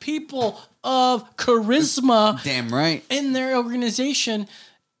culture, people of charisma Damn right. in their organization.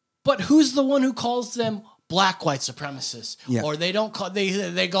 But who's the one who calls them black white supremacists? Yeah. Or they don't call,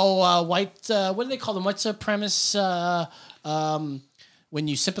 they go white, what do they call them? White supremacists, when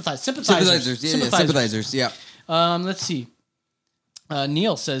you sympathize. Sympathizers. Yeah, sympathizers. Yeah. Let's see.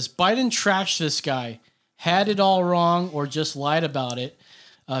 Neil says, Biden trashed this guy, had it all wrong, or just lied about it.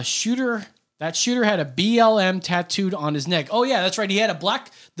 That shooter had a BLM tattooed on his neck. Oh yeah, that's right. He had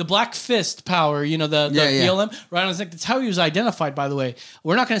the black fist power, the BLM right on his neck. That's how he was identified, by the way.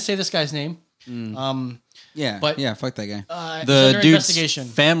 We're not going to say this guy's name. Yeah. But- yeah, fuck that guy. He's under The dude's investigation.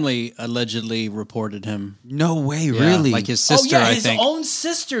 family allegedly reported him. No way, Yeah, really? like his sister, Oh yeah, I his think. own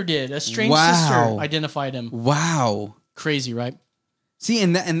sister did. A strange Wow. sister identified him. Wow. Crazy, right? See,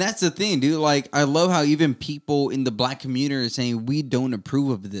 and that's the thing, dude. Like, I love how even people in the black community are saying, we don't approve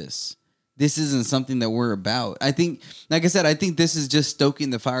of this. This isn't something that we're about. I think, like I said, I think this is just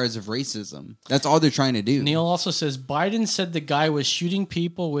stoking the fires of racism. That's all they're trying to do. Neil also says Biden said the guy was shooting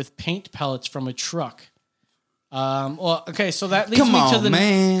people with paint pellets from a truck. Well, okay, so that leads Come me on, to the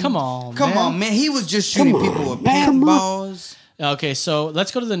man. Come on, man. He was just shooting people with paintballs. Okay, so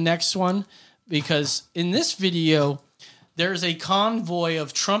let's go to the next one, because in this video, there's a convoy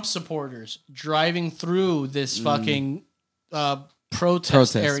of Trump supporters driving through this fucking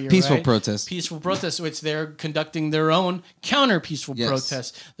protest area. Peaceful right? protest. Peaceful protest, which they're conducting their own counter peaceful Yes.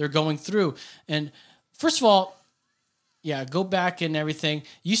 protest. They're going through. And first of all, yeah, go back and everything.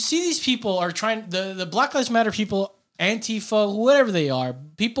 You see these people are trying, the Black Lives Matter people, Antifa, whatever they are,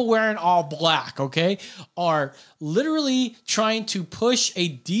 people wearing all black, okay, are literally trying to push a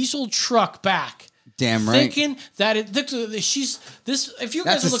diesel truck back. Damn right. Thinking that she's this. If you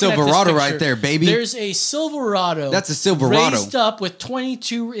That's guys are a looking Silverado at this right picture, there, baby. There's a Silverado. That's a Silverado. raised up with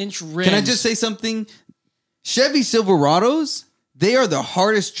 22-inch rims. Can I just say something? Chevy Silverados, they are the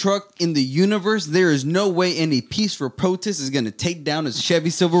hardest truck in the universe. There is no way any peaceful protest is going to take down a Chevy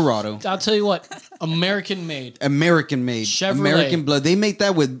Silverado. I'll tell you what, American made. American made. Chevrolet. American blood. They make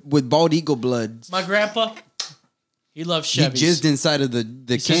that with bald eagle blood. My grandpa, he loves He Chevys. jizzed inside of the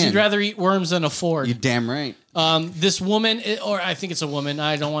He says can. he'd rather eat worms than a Ford. You're damn right. This woman, or I think it's a woman,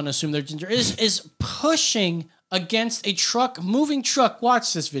 I don't want to assume they're ginger, is pushing against a truck, moving truck.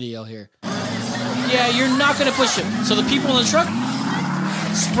 Watch this video here. Yeah, you're not going to push it. So the people in the truck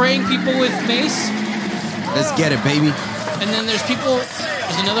spraying people with mace, Let's get it, baby. and then there's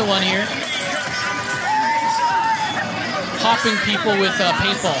another one here, popping people with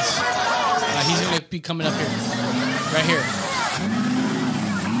paintballs. He's going to be coming up here. Right here.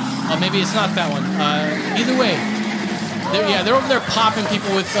 Oh, maybe it's not that one. Either way. They're over there popping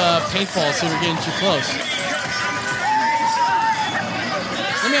people with paintballs who are getting too close.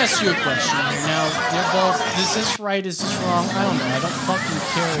 Let me ask you a question. Now, they're both, is this right, is this wrong? I don't know. I don't fucking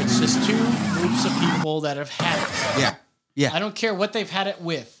care. It's just two groups of people that have had it. Yeah. Yeah. I don't care what they've had it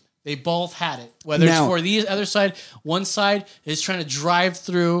with. They both had it. Whether it's Now- for the other side, one side is trying to drive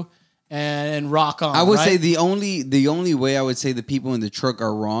through and rock on. I would right? say the only way I would say the people in the truck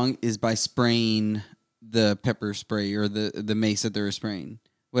are wrong is by spraying the pepper spray or the mace that they were spraying,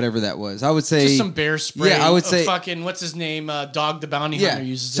 whatever that was. I would say just some bear spray. Yeah, I would say fucking what's his name? Dog the Bounty yeah. Hunter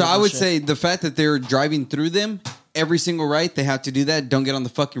uses. So it I and would shit. say the fact that they're driving through them every single right, they have to do that. Don't get on the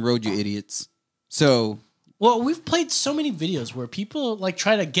fucking road, you idiots. So Well, we've played so many videos where people like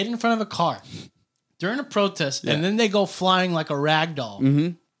try to get in front of a car during a protest, and then they go flying like a rag doll. Mm-hmm.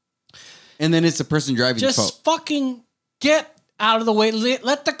 And then it's the person driving the fault. Just fucking get out of the way.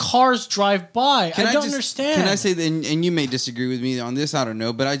 Let the cars drive by. I don't understand. Can I say that, and you may disagree with me on this, I don't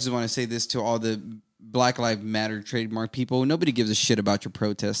know, but I just want to say this to all the Black Lives Matter trademark people. Nobody gives a shit about your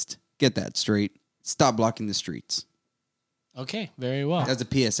protest. Get that straight. Stop blocking the streets. Okay, very well. That's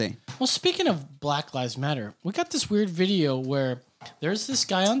a PSA. Well, speaking of Black Lives Matter, we got this weird video where there's this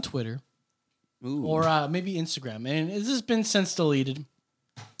guy on Twitter Ooh. or maybe Instagram, and this has been since deleted.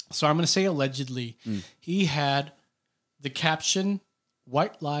 So I'm going to say allegedly. He had the caption,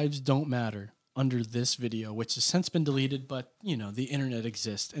 "White lives don't matter," under this video, which has since been deleted, but, you know, the internet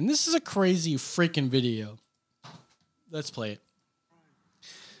exists. And this is a crazy freaking video. Let's play it.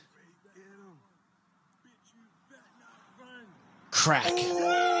 Crack.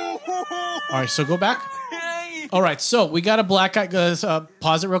 All right, so go back. All right, so we got a black guy.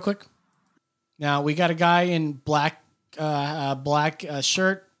 Pause it real quick. Now we got a guy in black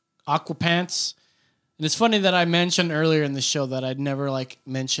shirt, aqua pants, and it's funny that I mentioned earlier in the show that I'd never like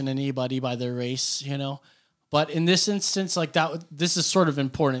mention anybody by their race, you know. But in this instance, like that, this is sort of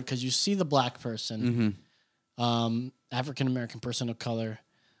important because you see the black person, African American person of color,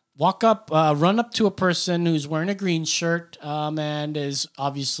 run up to a person who's wearing a green shirt and is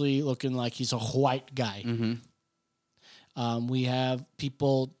obviously looking like he's a white guy. We have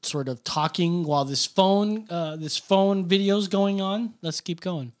people sort of talking while this phone video's going on. Let's keep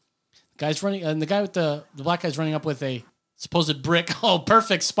going. Guy's running, and the guy with the black guy's running up with a supposed brick. Oh,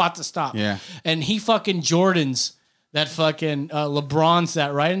 perfect spot to stop. Yeah. And he fucking Jordans that fucking LeBron's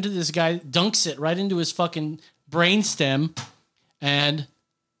that right into this guy, dunks it right into his fucking brainstem, and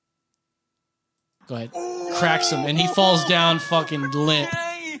go ahead, cracks him, and he falls down fucking limp.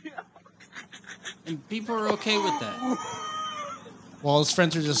 And people are okay with that. While his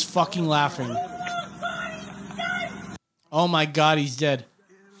friends are just fucking laughing. Oh my God, he's dead.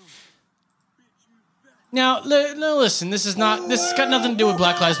 Now, listen, this has got nothing to do with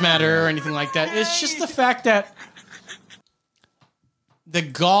Black Lives Matter or anything like that. It's just the fact that the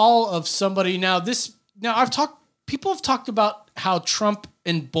gall of somebody people have talked about how Trump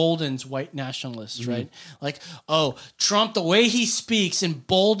emboldens white nationalists, right? Like, oh, Trump, the way he speaks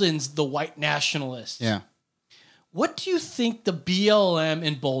emboldens the white nationalists. Yeah. What do you think the BLM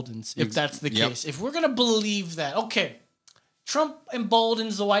emboldens, if that's the case? If we're going to believe that, okay, Trump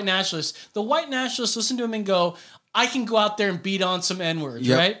emboldens the white nationalists. The white nationalists listen to him and go, I can go out there and beat on some N-words,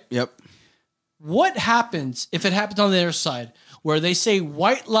 right? Yep. What happens if it happens on the other side, where they say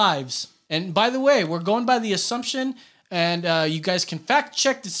white lives, and by the way, we're going by the assumption and you guys can fact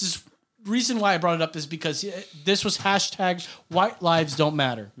check. This is reason why I brought it up is because this was hashtag White Lives Don't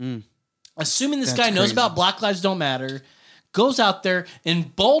Matter. Assuming this guy knows about Black Lives Don't Matter, goes out there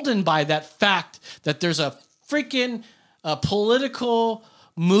emboldened by that fact that there's a freaking political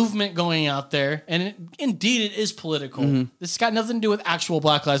movement going out there, and indeed it is political. This has got nothing to do with actual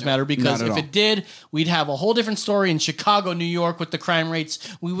Black Lives Matter, because if it did, we'd have a whole different story in Chicago, New York with the crime rates.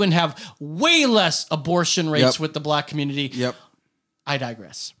 We wouldn't have way less abortion rates with the black community. I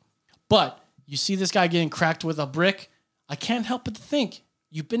digress. But you see this guy getting cracked with a brick, I can't help but to think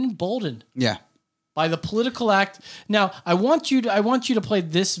you've been emboldened. By the political act. Now, I want you to play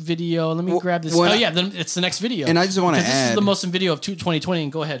this video. Let me grab this. Then it's the next video. And I just want to add, this is the most video of 2020. And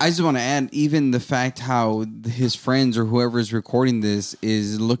go ahead. I just want to add, even the fact how his friends or whoever is recording this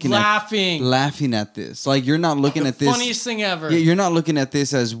is laughing at this. Like, you're not looking at this. Funniest thing ever. You're not looking at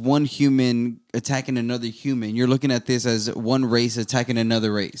this as one human attacking another human. You're looking at this as one race attacking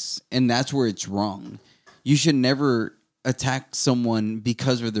another race, and that's where it's wrong. You should never attack someone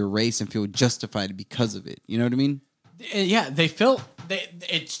because of their race and feel justified because of it. You know what I mean? Yeah, they feel they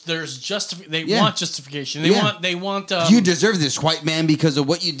want justification. They want you deserve this, white man, because of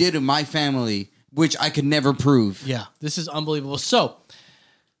what you did to my family, which I could never prove. Yeah, this is unbelievable. So,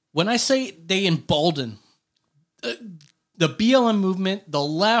 when I say they embolden the BLM movement, the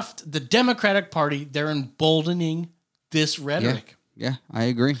left, the Democratic Party, they're emboldening this rhetoric. Yeah, I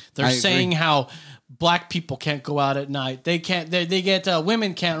agree. They're saying how black people can't go out at night. They can't. They get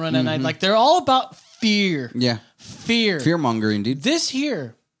women can't run at night. Like, they're all about fear. Yeah, fear mongering, dude. This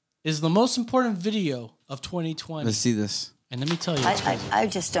here is the most important video of 2020. Let's see this. And let me tell you, I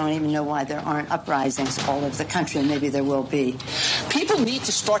just don't even know why there aren't uprisings all over the country, and maybe there will be. People need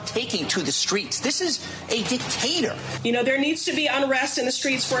to start taking to the streets. This is a dictator. You know, there needs to be unrest in the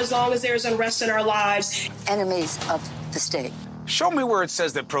streets for as long as there's unrest in our lives. Enemies of the state. Show me where it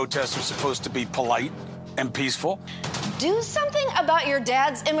says that protests are supposed to be polite and peaceful. Do something about your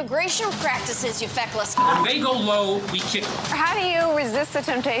dad's immigration practices, you feckless. When they go low, we kick them. How do you resist the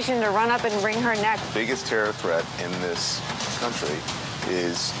temptation to run up and wring her neck? The biggest terror threat in this country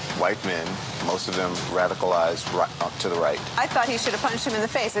is white men, most of them radicalized to the right. I thought he should have punched him in the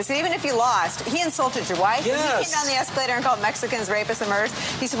face. I said, even if you lost, he insulted your wife. Yes. He came down the escalator and called Mexicans rapists and murderers.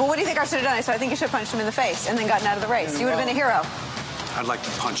 He said, well, what do you think I should have done? I said, I think you should have punched him in the face and then gotten out of the race. You would have been a hero. I'd like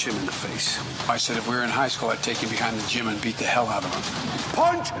to punch him in the face. I said if we were in high school, I'd take him behind the gym and beat the hell out of him.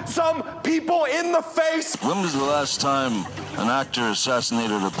 Punch some people in the face! When was the last time an actor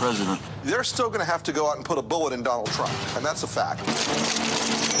assassinated a president? They're still going to have to go out and put a bullet in Donald Trump, and that's a fact.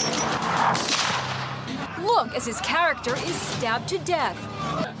 Look, as his character is stabbed to death.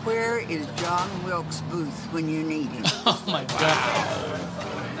 Where is John Wilkes Booth when you need him? Oh my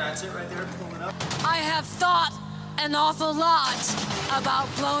God. That's it right there, pulling up. I have thought an awful lot about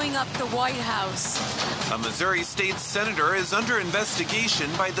blowing up the White House. A Missouri state senator is under investigation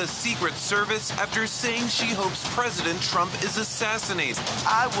by the Secret Service after saying she hopes President Trump is assassinated.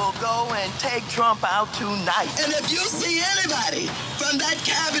 I will go and take Trump out tonight. And if you see anybody from that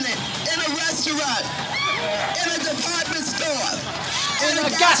cabinet in a restaurant, in a department store, in a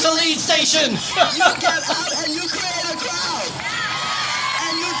gasoline station, you get out and you create a crowd.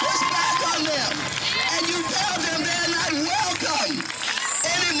 And you push back on them. And you tell them they're not welcome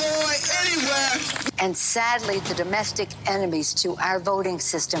anymore, anywhere. And sadly, the domestic enemies to our voting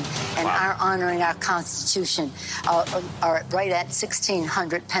system and our honoring our Constitution are right at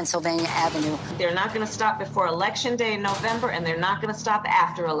 1600 Pennsylvania Avenue. They're not going to stop before Election Day in November, and they're not going to stop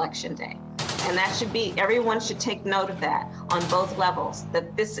after Election Day. And that should be, everyone should take note of that on both levels,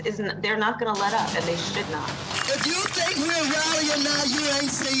 that this isn't, they're not going to let up, and they should not. If you think we're rallying now, you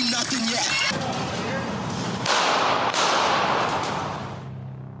ain't seen nothing yet.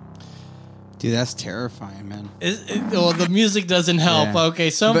 Dude, that's terrifying, man. Well, the music doesn't help. Yeah. Okay,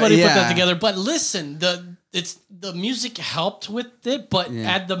 somebody put that together. But listen, the music helped with it, but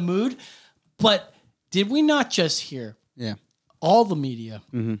add the mood. But did we not just hear all the media,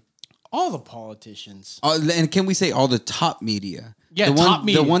 all the politicians, and can we say all the top media? Yeah, top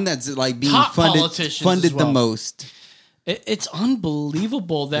media. The one that's like being top funded the most. It's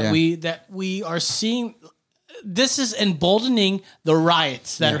unbelievable that we are seeing. This is emboldening the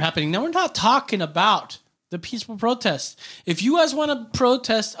riots that are happening. Now, we're not talking about the peaceful protests. If you guys want to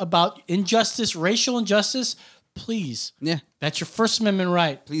protest about injustice, racial injustice, please. Yeah. That's your First Amendment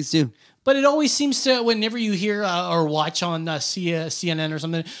right. Please do. But it always seems to, whenever you hear or watch on CNN or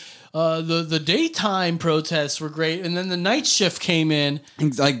something, the daytime protests were great, and then the night shift came in.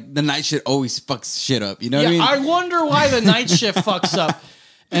 Like, the night shift always fucks shit up. You know what I mean? I wonder why the night shift fucks up.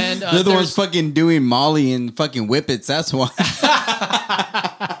 And they're the ones fucking doing Molly and fucking Whippets. That's why.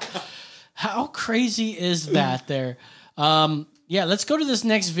 How crazy is that there? Yeah, let's go to this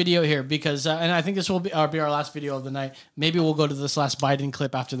next video here because, and I think this will be our last video of the night. Maybe we'll go to this last Biden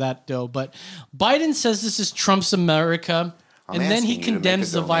clip after that, though. But Biden says this is Trump's America, and then he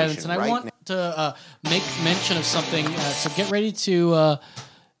condemns the violence. And I want to make mention of something. So get ready to.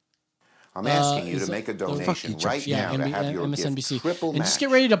 I'm asking you to make a donation right now to have your MSNBC. gift triple And match. just get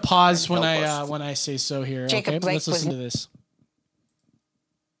ready to pause when I say so here. Jacob okay, Blake let's listen to this.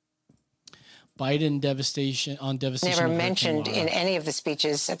 Biden devastation. Never mentioned in any of the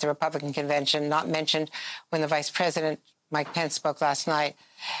speeches at the Republican convention, not mentioned when the Vice President, Mike Pence, spoke last night.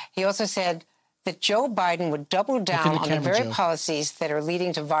 He also said that Joe Biden would double down on the very policies that are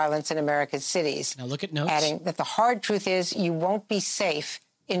leading to violence in America's cities. Now look at notes. Adding that the hard truth is you won't be safe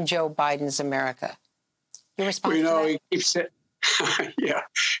in Joe Biden's America. Your response to that? He keeps saying, yeah,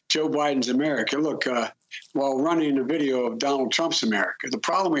 Joe Biden's America. Look, while running a video of Donald Trump's America, the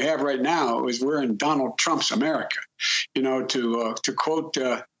problem we have right now is we're in Donald Trump's America. To quote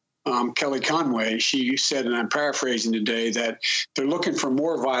Kelly Conway, she said, and I'm paraphrasing today, that they're looking for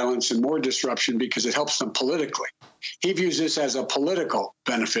more violence and more disruption because it helps them politically. He views this as a political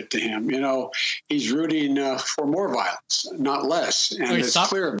benefit to him. He's rooting for more violence, not less. And it's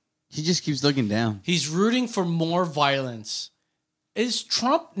clear. He just keeps looking down. He's rooting for more violence. Is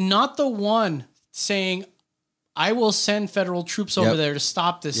Trump not the one saying, I will send federal troops over there to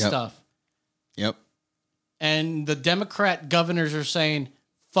stop this stuff? Yep. And the Democrat governors are saying,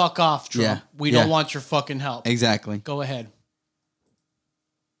 fuck off, Trump. Yeah. We don't want your fucking help. Exactly. Go ahead.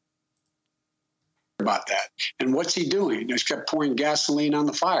 About that. And what's he doing? He's kept pouring gasoline on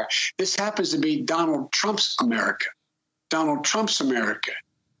the fire. This happens to be Donald Trump's America. Donald Trump's America.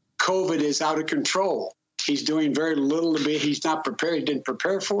 COVID is out of control. He's doing very little to be. He's not prepared. He didn't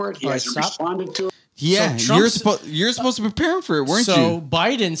prepare for it. He hasn't responded to it. Yeah, So you're supposed to prepare for it, weren't you? So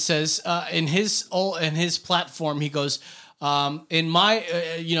Biden says in his platform, he goes, in my,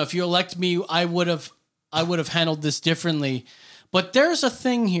 if you elect me, I would have handled this differently. But there's a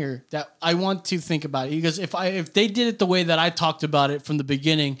thing here that I want to think about. He goes, if they did it the way that I talked about it from the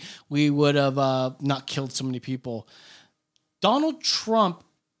beginning, we would have not killed so many people. Donald Trump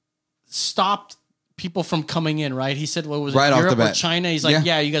stopped people from coming in, right? He said, what was it, right Europe off the or bat. China? He's like,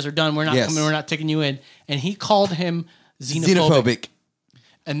 yeah, you guys are done. We're not coming. We're not taking you in. And he called him xenophobic.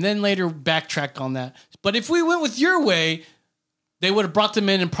 And then later backtracked on that. But if we went with your way, they would have brought them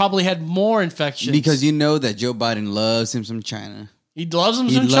in and probably had more infections. Because you know that Joe Biden loves him some China. He loves him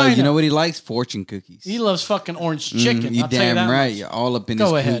some China. You know what he likes? Fortune cookies. He loves fucking orange chicken. You I'll tell you damn that right. much. You're all up in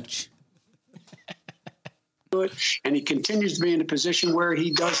Go his ahead. cooch. And he continues to be in a position where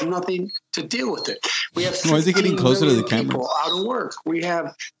he does nothing to deal with it. We have Why is he getting closer to the camera? people out of work. We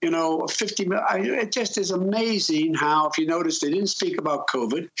have, 50 million. It just is amazing how, if you notice, they didn't speak about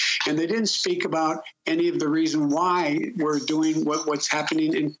COVID, and they didn't speak about any of the reason why we're doing what's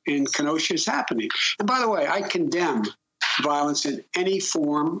happening in Kenosha is happening. And by the way, I condemn violence in any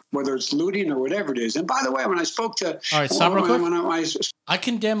form, whether it's looting or whatever it is. And by the way, when I spoke to... All right, stop real quick. I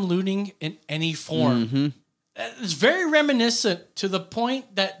condemn looting in any form. Mm-hmm. It's very reminiscent to the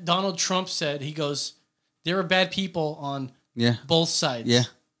point that Donald Trump said. He goes, there are bad people on both sides. Yeah,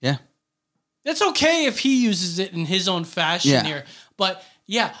 yeah. It's okay if he uses it in his own fashion here. But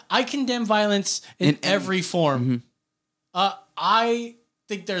yeah, I condemn violence in every form. Mm-hmm. I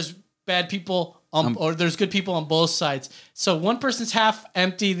think there's bad people or there's good people on both sides. So one person's half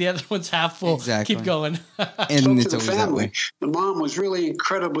empty, the other one's half full. Exactly. Keep going. And it's to the family. The mom was really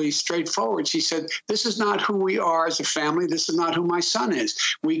incredibly straightforward. She said, this is not who we are as a family. This is not who my son is.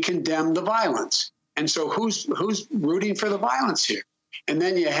 We condemn the violence. And so who's rooting for the violence here? And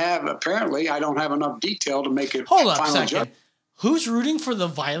then you have, apparently, I don't have enough detail to make it Hold up a final second. judgment. Who's rooting for the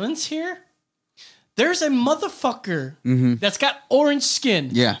violence here? There's a motherfucker that's got orange skin.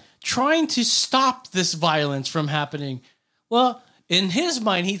 Yeah. Trying to stop this violence from happening. Well, in his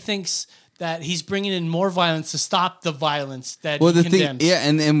mind, he thinks that he's bringing in more violence to stop the violence that he condemns.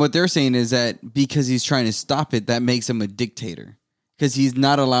 And what they're saying is that because he's trying to stop it, that makes him a dictator because he's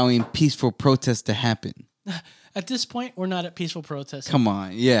not allowing peaceful protests to happen. At this point, we're not at peaceful protests. Come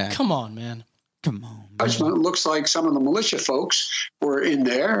on, yeah. Come on, man. Come on. It looks like some of the militia folks were in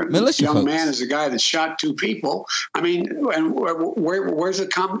there. Militia the young folks. man is the guy that shot two people. I mean, and where's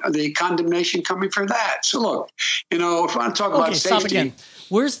the condemnation coming for that? So look, if I want to talk about safety. Stop again.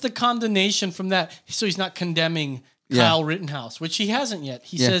 Where's the condemnation from that? So he's not condemning Kyle Rittenhouse, which he hasn't yet.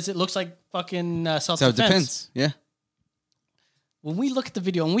 He says it looks like fucking self-defense. Yeah. When we look at the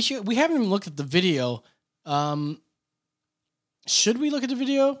video, and we haven't even looked at the video. Should we look at the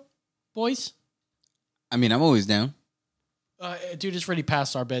video, boys? I mean, I'm always down. Dude, it's already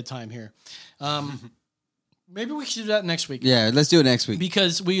past our bedtime here. Maybe we should do that next week. Yeah, let's do it next week.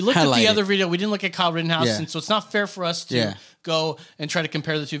 Because we looked at the other video. We didn't look at Kyle Rittenhouse, and so it's not fair for us to go and try to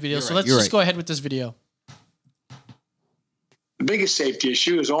compare the two videos. So let's just go ahead with this video. The biggest safety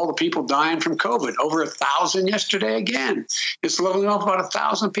issue is all the people dying from COVID. Over 1,000 yesterday again. It's leveling off about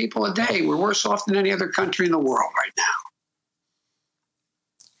 1,000 people a day. We're worse off than any other country in the world right now.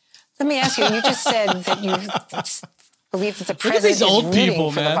 Let me ask you, you just said that you believe that the president is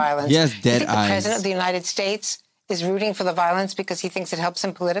rooting for the violence. Yes, dead you think eyes. The president of the United States is rooting for the violence because he thinks it helps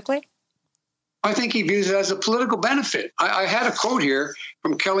him politically? I think he views it as a political benefit. I had a quote here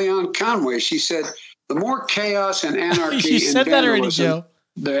from Kellyanne Conway. She said, the more chaos and anarchy and vandalism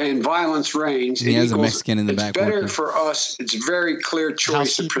and violence reigns, he has a Mexican in the back. It's better for us. It's a very clear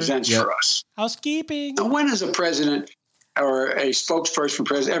choice it presents for us. Housekeeping. Now, when has a president or a spokesperson for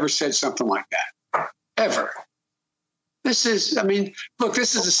president ever said something like that? Ever. This is, I mean, look,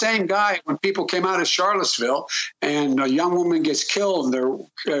 this is the same guy when people came out of Charlottesville and a young woman gets killed and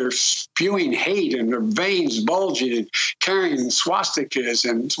they're spewing hate and their veins bulging and carrying swastikas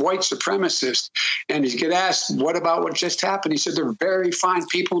and white supremacists. And he get asked, what about what just happened? He said, they're very fine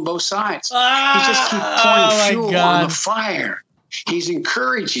people on both sides. He just keeps pouring fuel on the fire. He's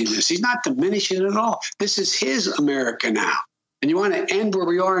encouraging this. He's not diminishing it at all. This is his America now. And you want to end where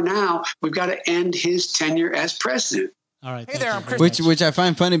we are now, we've got to end his tenure as president. All right. Hey there, I'm Chris. Which I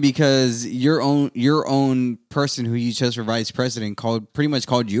find funny because your own person who you chose for vice president pretty much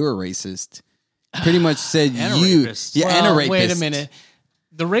called you a racist. Pretty much said and you, a rapist. and a rapist. Wait a minute.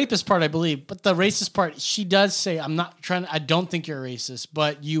 The rapist part, I believe, but the racist part, she does say, I don't think you're a racist,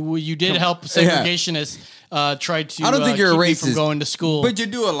 but you did help segregationists try to. I don't think you're a racist from going to school, but you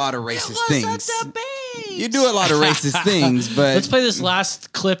do a lot of racist things. You do a lot of racist things, but let's play this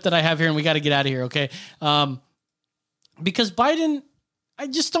last clip that I have here, and we got to get out of here, okay? Because Biden,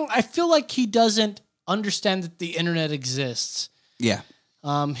 I feel like he doesn't understand that the internet exists. Yeah.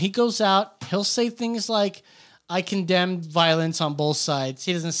 He goes out, he'll say things like, I condemn violence on both sides.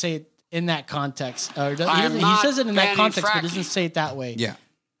 He doesn't say it in that context. He says it in that context, but doesn't say it that way. Yeah.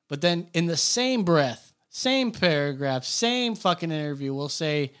 But then in the same breath, same paragraph, same fucking interview, we'll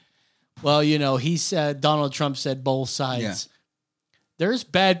say, well, he said, Donald Trump said both sides. Yeah. There's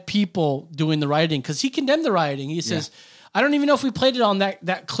bad people doing the rioting because he condemned the rioting. He says, I don't even know if we played it on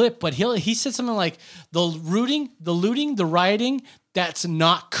that clip, but he said something like the looting, the rioting, that's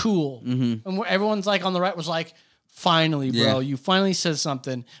not cool. Mm-hmm. And everyone's like on the right was like, finally, bro, you finally said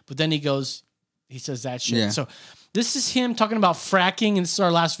something. But then he says that shit. Yeah. So this is him talking about fracking, and this is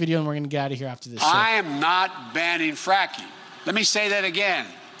our last video, and we're going to get out of here after this. I am not banning fracking. Let me say that again.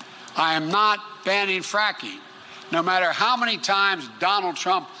 I am not banning fracking. No matter how many times Donald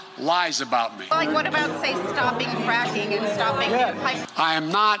Trump lies about me. Like, what about, say, stopping fracking and stopping pipe? I am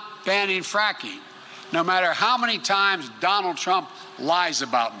not banning fracking. No matter how many times Donald Trump lies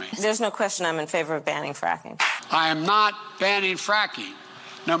about me. There's no question I'm in favor of banning fracking. I am not banning fracking.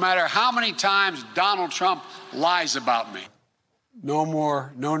 No matter how many times Donald Trump lies about me. No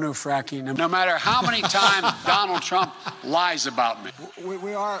new fracking. No matter how many times Donald Trump lies about me.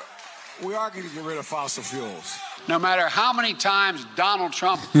 We are going to get rid of fossil fuels. No matter how many times Donald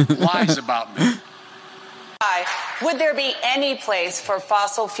Trump lies about me. Would there be any place for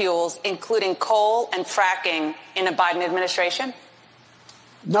fossil fuels, including coal and fracking, in a Biden administration?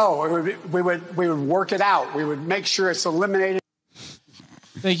 No, we would work it out. We would make sure it's eliminated.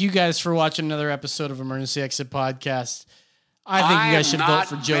 Thank you guys for watching another episode of Emergency Exit Podcast. I think you guys should vote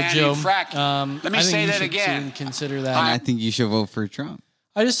for JoJo. Let me say that again. Consider that. And I think you should vote for Trump.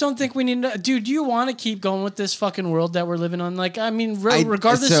 I just don't think we need to. Dude, do you want to keep going with this fucking world that we're living on? Like, I mean,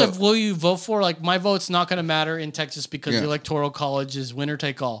 regardless of who you vote for, like, my vote's not going to matter in Texas because the Electoral College is winner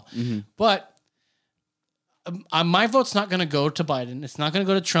take all. Mm-hmm. But my vote's not going to go to Biden. It's not going to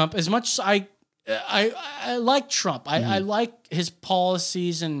go to Trump. As much as I like Trump. I like his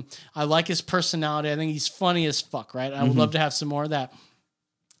policies and I like his personality. I think he's funny as fuck, right? I would love to have some more of that.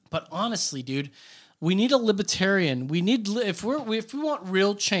 But honestly, dude, we need a libertarian. We need if we want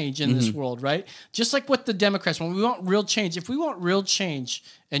real change in this world, right? Just like with the Democrats, when we want real change. If we want real change,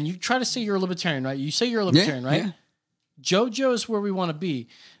 and you try to say you're a libertarian, right? You say you're a libertarian, right? Yeah. JoJo is where we want to be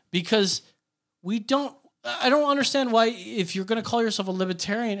because we don't. I don't understand why if you're going to call yourself a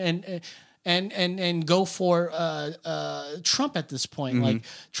libertarian and go for Trump at this point, like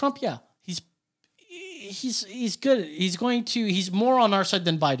Trump, he's good. He's more on our side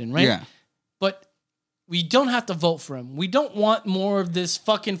than Biden, right? Yeah. But we don't have to vote for him. We don't want more of this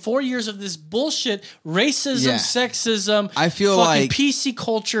fucking 4 years of this bullshit, racism, sexism, I feel fucking like PC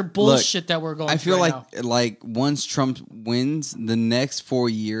culture bullshit that we're going through. I feel right like now. like once Trump wins, the next 4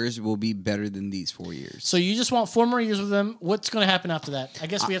 years will be better than these 4 years. So you just want 4 more years with them. What's going to happen after that? I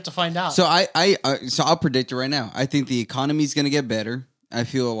guess we have to find out. So so I'll predict it right now. I think the economy is going to get better. I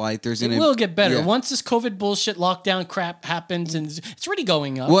feel like there's going to... It will get better. Once this COVID bullshit lockdown crap happens, and it's already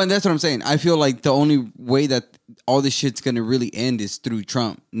going up. Well, and that's what I'm saying. I feel like the only way that all this shit's going to really end is through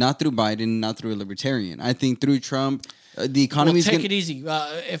Trump. Not through Biden, not through a libertarian. I think through Trump, the economy's take it easy.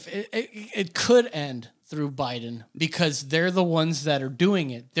 If it could end through Biden, because they're the ones that are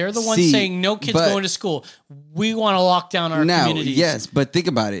doing it. They're the ones saying no kids going to school. We want to lock down our communities. Yes, but think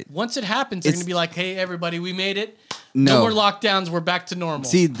about it. Once it happens, they're going to be like, hey, everybody, we made it. No more lockdowns. We're back to normal.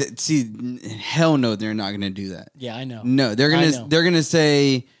 See, hell no, they're not going to do that. Yeah, I know. No, they're gonna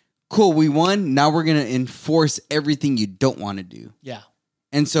say, cool, we won. Now we're gonna enforce everything you don't want to do. Yeah.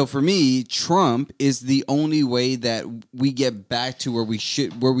 And so for me, Trump is the only way that we get back to where we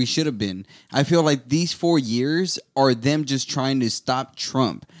should have been. I feel like these 4 years are them just trying to stop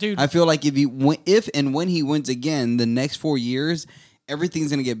Trump. Dude. I feel like if and when he wins again, the next 4 years, everything's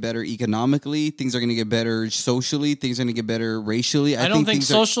going to get better economically. Things are going to get better socially. Things are going to get better racially. I don't think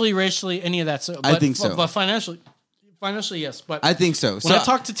socially, racially, any of that. I think so. But financially, yes. But I think so. When I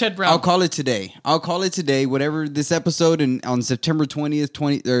talked to Ted Brown, I'll call it today. Whatever this episode, and on September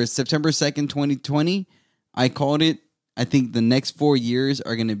 20th, or September 2nd, 2020, I called it. I think the next 4 years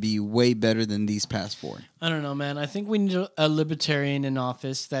are going to be way better than these past 4. I don't know, man. I think we need a libertarian in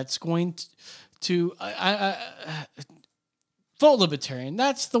office that's going to vote libertarian.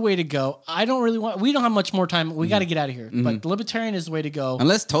 That's the way to go. I don't really want... We don't have much more time. We got to get out of here. Mm-hmm. But libertarian is the way to go.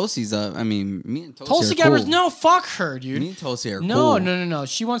 Unless Tulsi's up. I mean, me and Tulsi Gabbard... Cool. No, fuck her, dude. Me and Tulsi are cool. cool. No.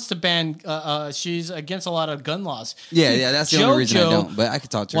 She wants to ban... she's against a lot of gun laws. Yeah, that's the only reason I don't. But I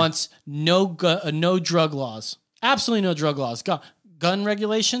could talk to her. Wants no drug laws. Absolutely no drug laws. Gun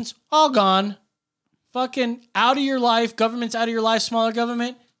regulations, all gone. Fucking out of your life. Government's out of your life. Smaller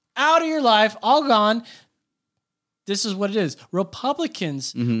government, out of your life. All gone. This is what it is.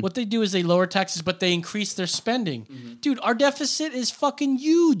 Republicans, what they do is they lower taxes, but they increase their spending. Mm-hmm. Dude, our deficit is fucking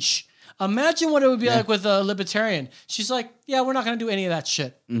huge. Imagine what it would be like with a libertarian. She's like, yeah, we're not going to do any of that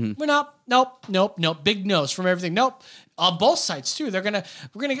shit. Mm-hmm. We're not. Nope. Big no's from everything. Nope. On both sides too. We're gonna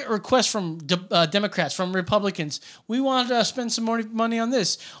get requests from Democrats, from Republicans. We want to spend some more money on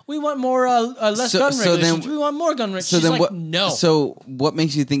this. We want more less gun regulations. We want more gun regulations. She's like, no. So what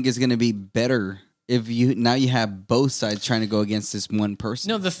makes you think is going to be better? If you have both sides trying to go against this one person.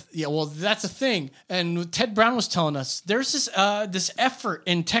 No, that's the thing. And Ted Brown was telling us there's this effort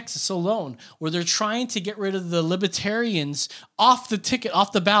in Texas alone where they're trying to get rid of the libertarians off the ticket,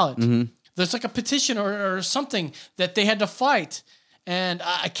 off the ballot. Mm-hmm. There's like a petition or something that they had to fight. And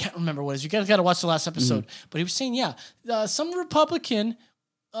I can't remember what it is. You guys got to watch the last episode. Mm-hmm. But he was saying, some Republican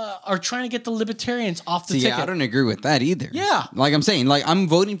are trying to get the libertarians off the ticket. Yeah, I don't agree with that either. Yeah. Like I'm saying, like I'm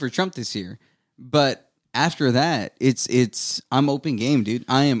voting for Trump this year. But after that, I'm open game, dude.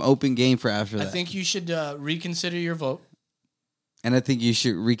 I am open game for after that. I think you should reconsider your vote. And I think you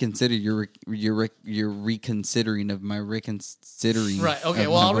should reconsider your reconsidering of my reconsidering. Right. Okay.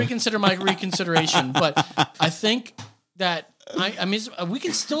 Well, I'll reconsider my reconsideration, but I think that I mean we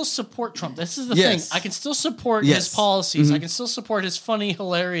can still support Trump. This is the thing. I can still support his policies. Mm-hmm. I can still support his funny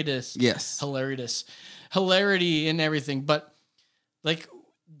hilarity and everything. But like,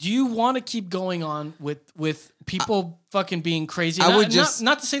 do you want to keep going on with people fucking being crazy?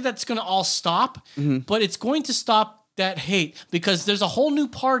 Not to say that's going to all stop, but it's going to stop that hate because there's a whole new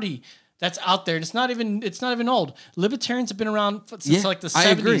party that's out there. It's not even old. Libertarians have been around since like the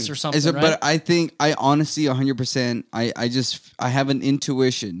 70s or something. Right? But I think I honestly 100%. I have an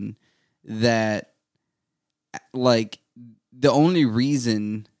intuition that like the only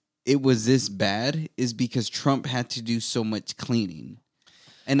reason it was this bad is because Trump had to do so much cleaning.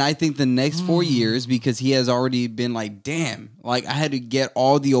 And I think the next 4 years, because he has already been like, damn, like I had to get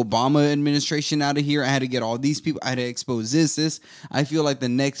all the Obama administration out of here. I had to get all these people. I had to expose this. I feel like the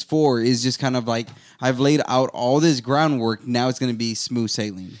next 4 is just kind of like I've laid out all this groundwork. Now it's going to be smooth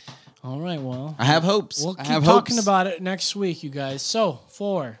sailing. All right, well. I have hopes. We'll keep talking about it next week, you guys. So,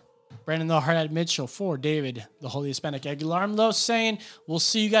 for Brandon the Hardhead Mitchell, for David the Holy Hispanic Aguilar, I'm Los saying we'll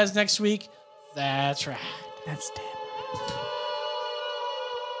see you guys next week. That's right. That's damn right.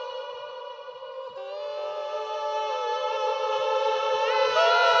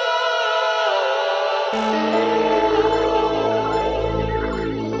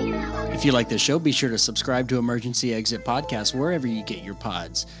 If you like this show, be sure to subscribe to Emergency Exit Podcast wherever you get your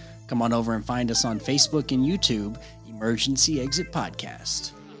pods. Come on over and find us on Facebook and YouTube, Emergency Exit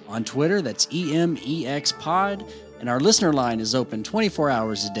Podcast. On Twitter, that's EMEX Pod. And our listener line is open 24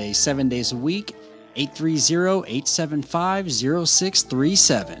 hours a day, 7 days a week,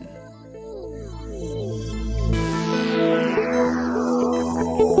 830-875-0637.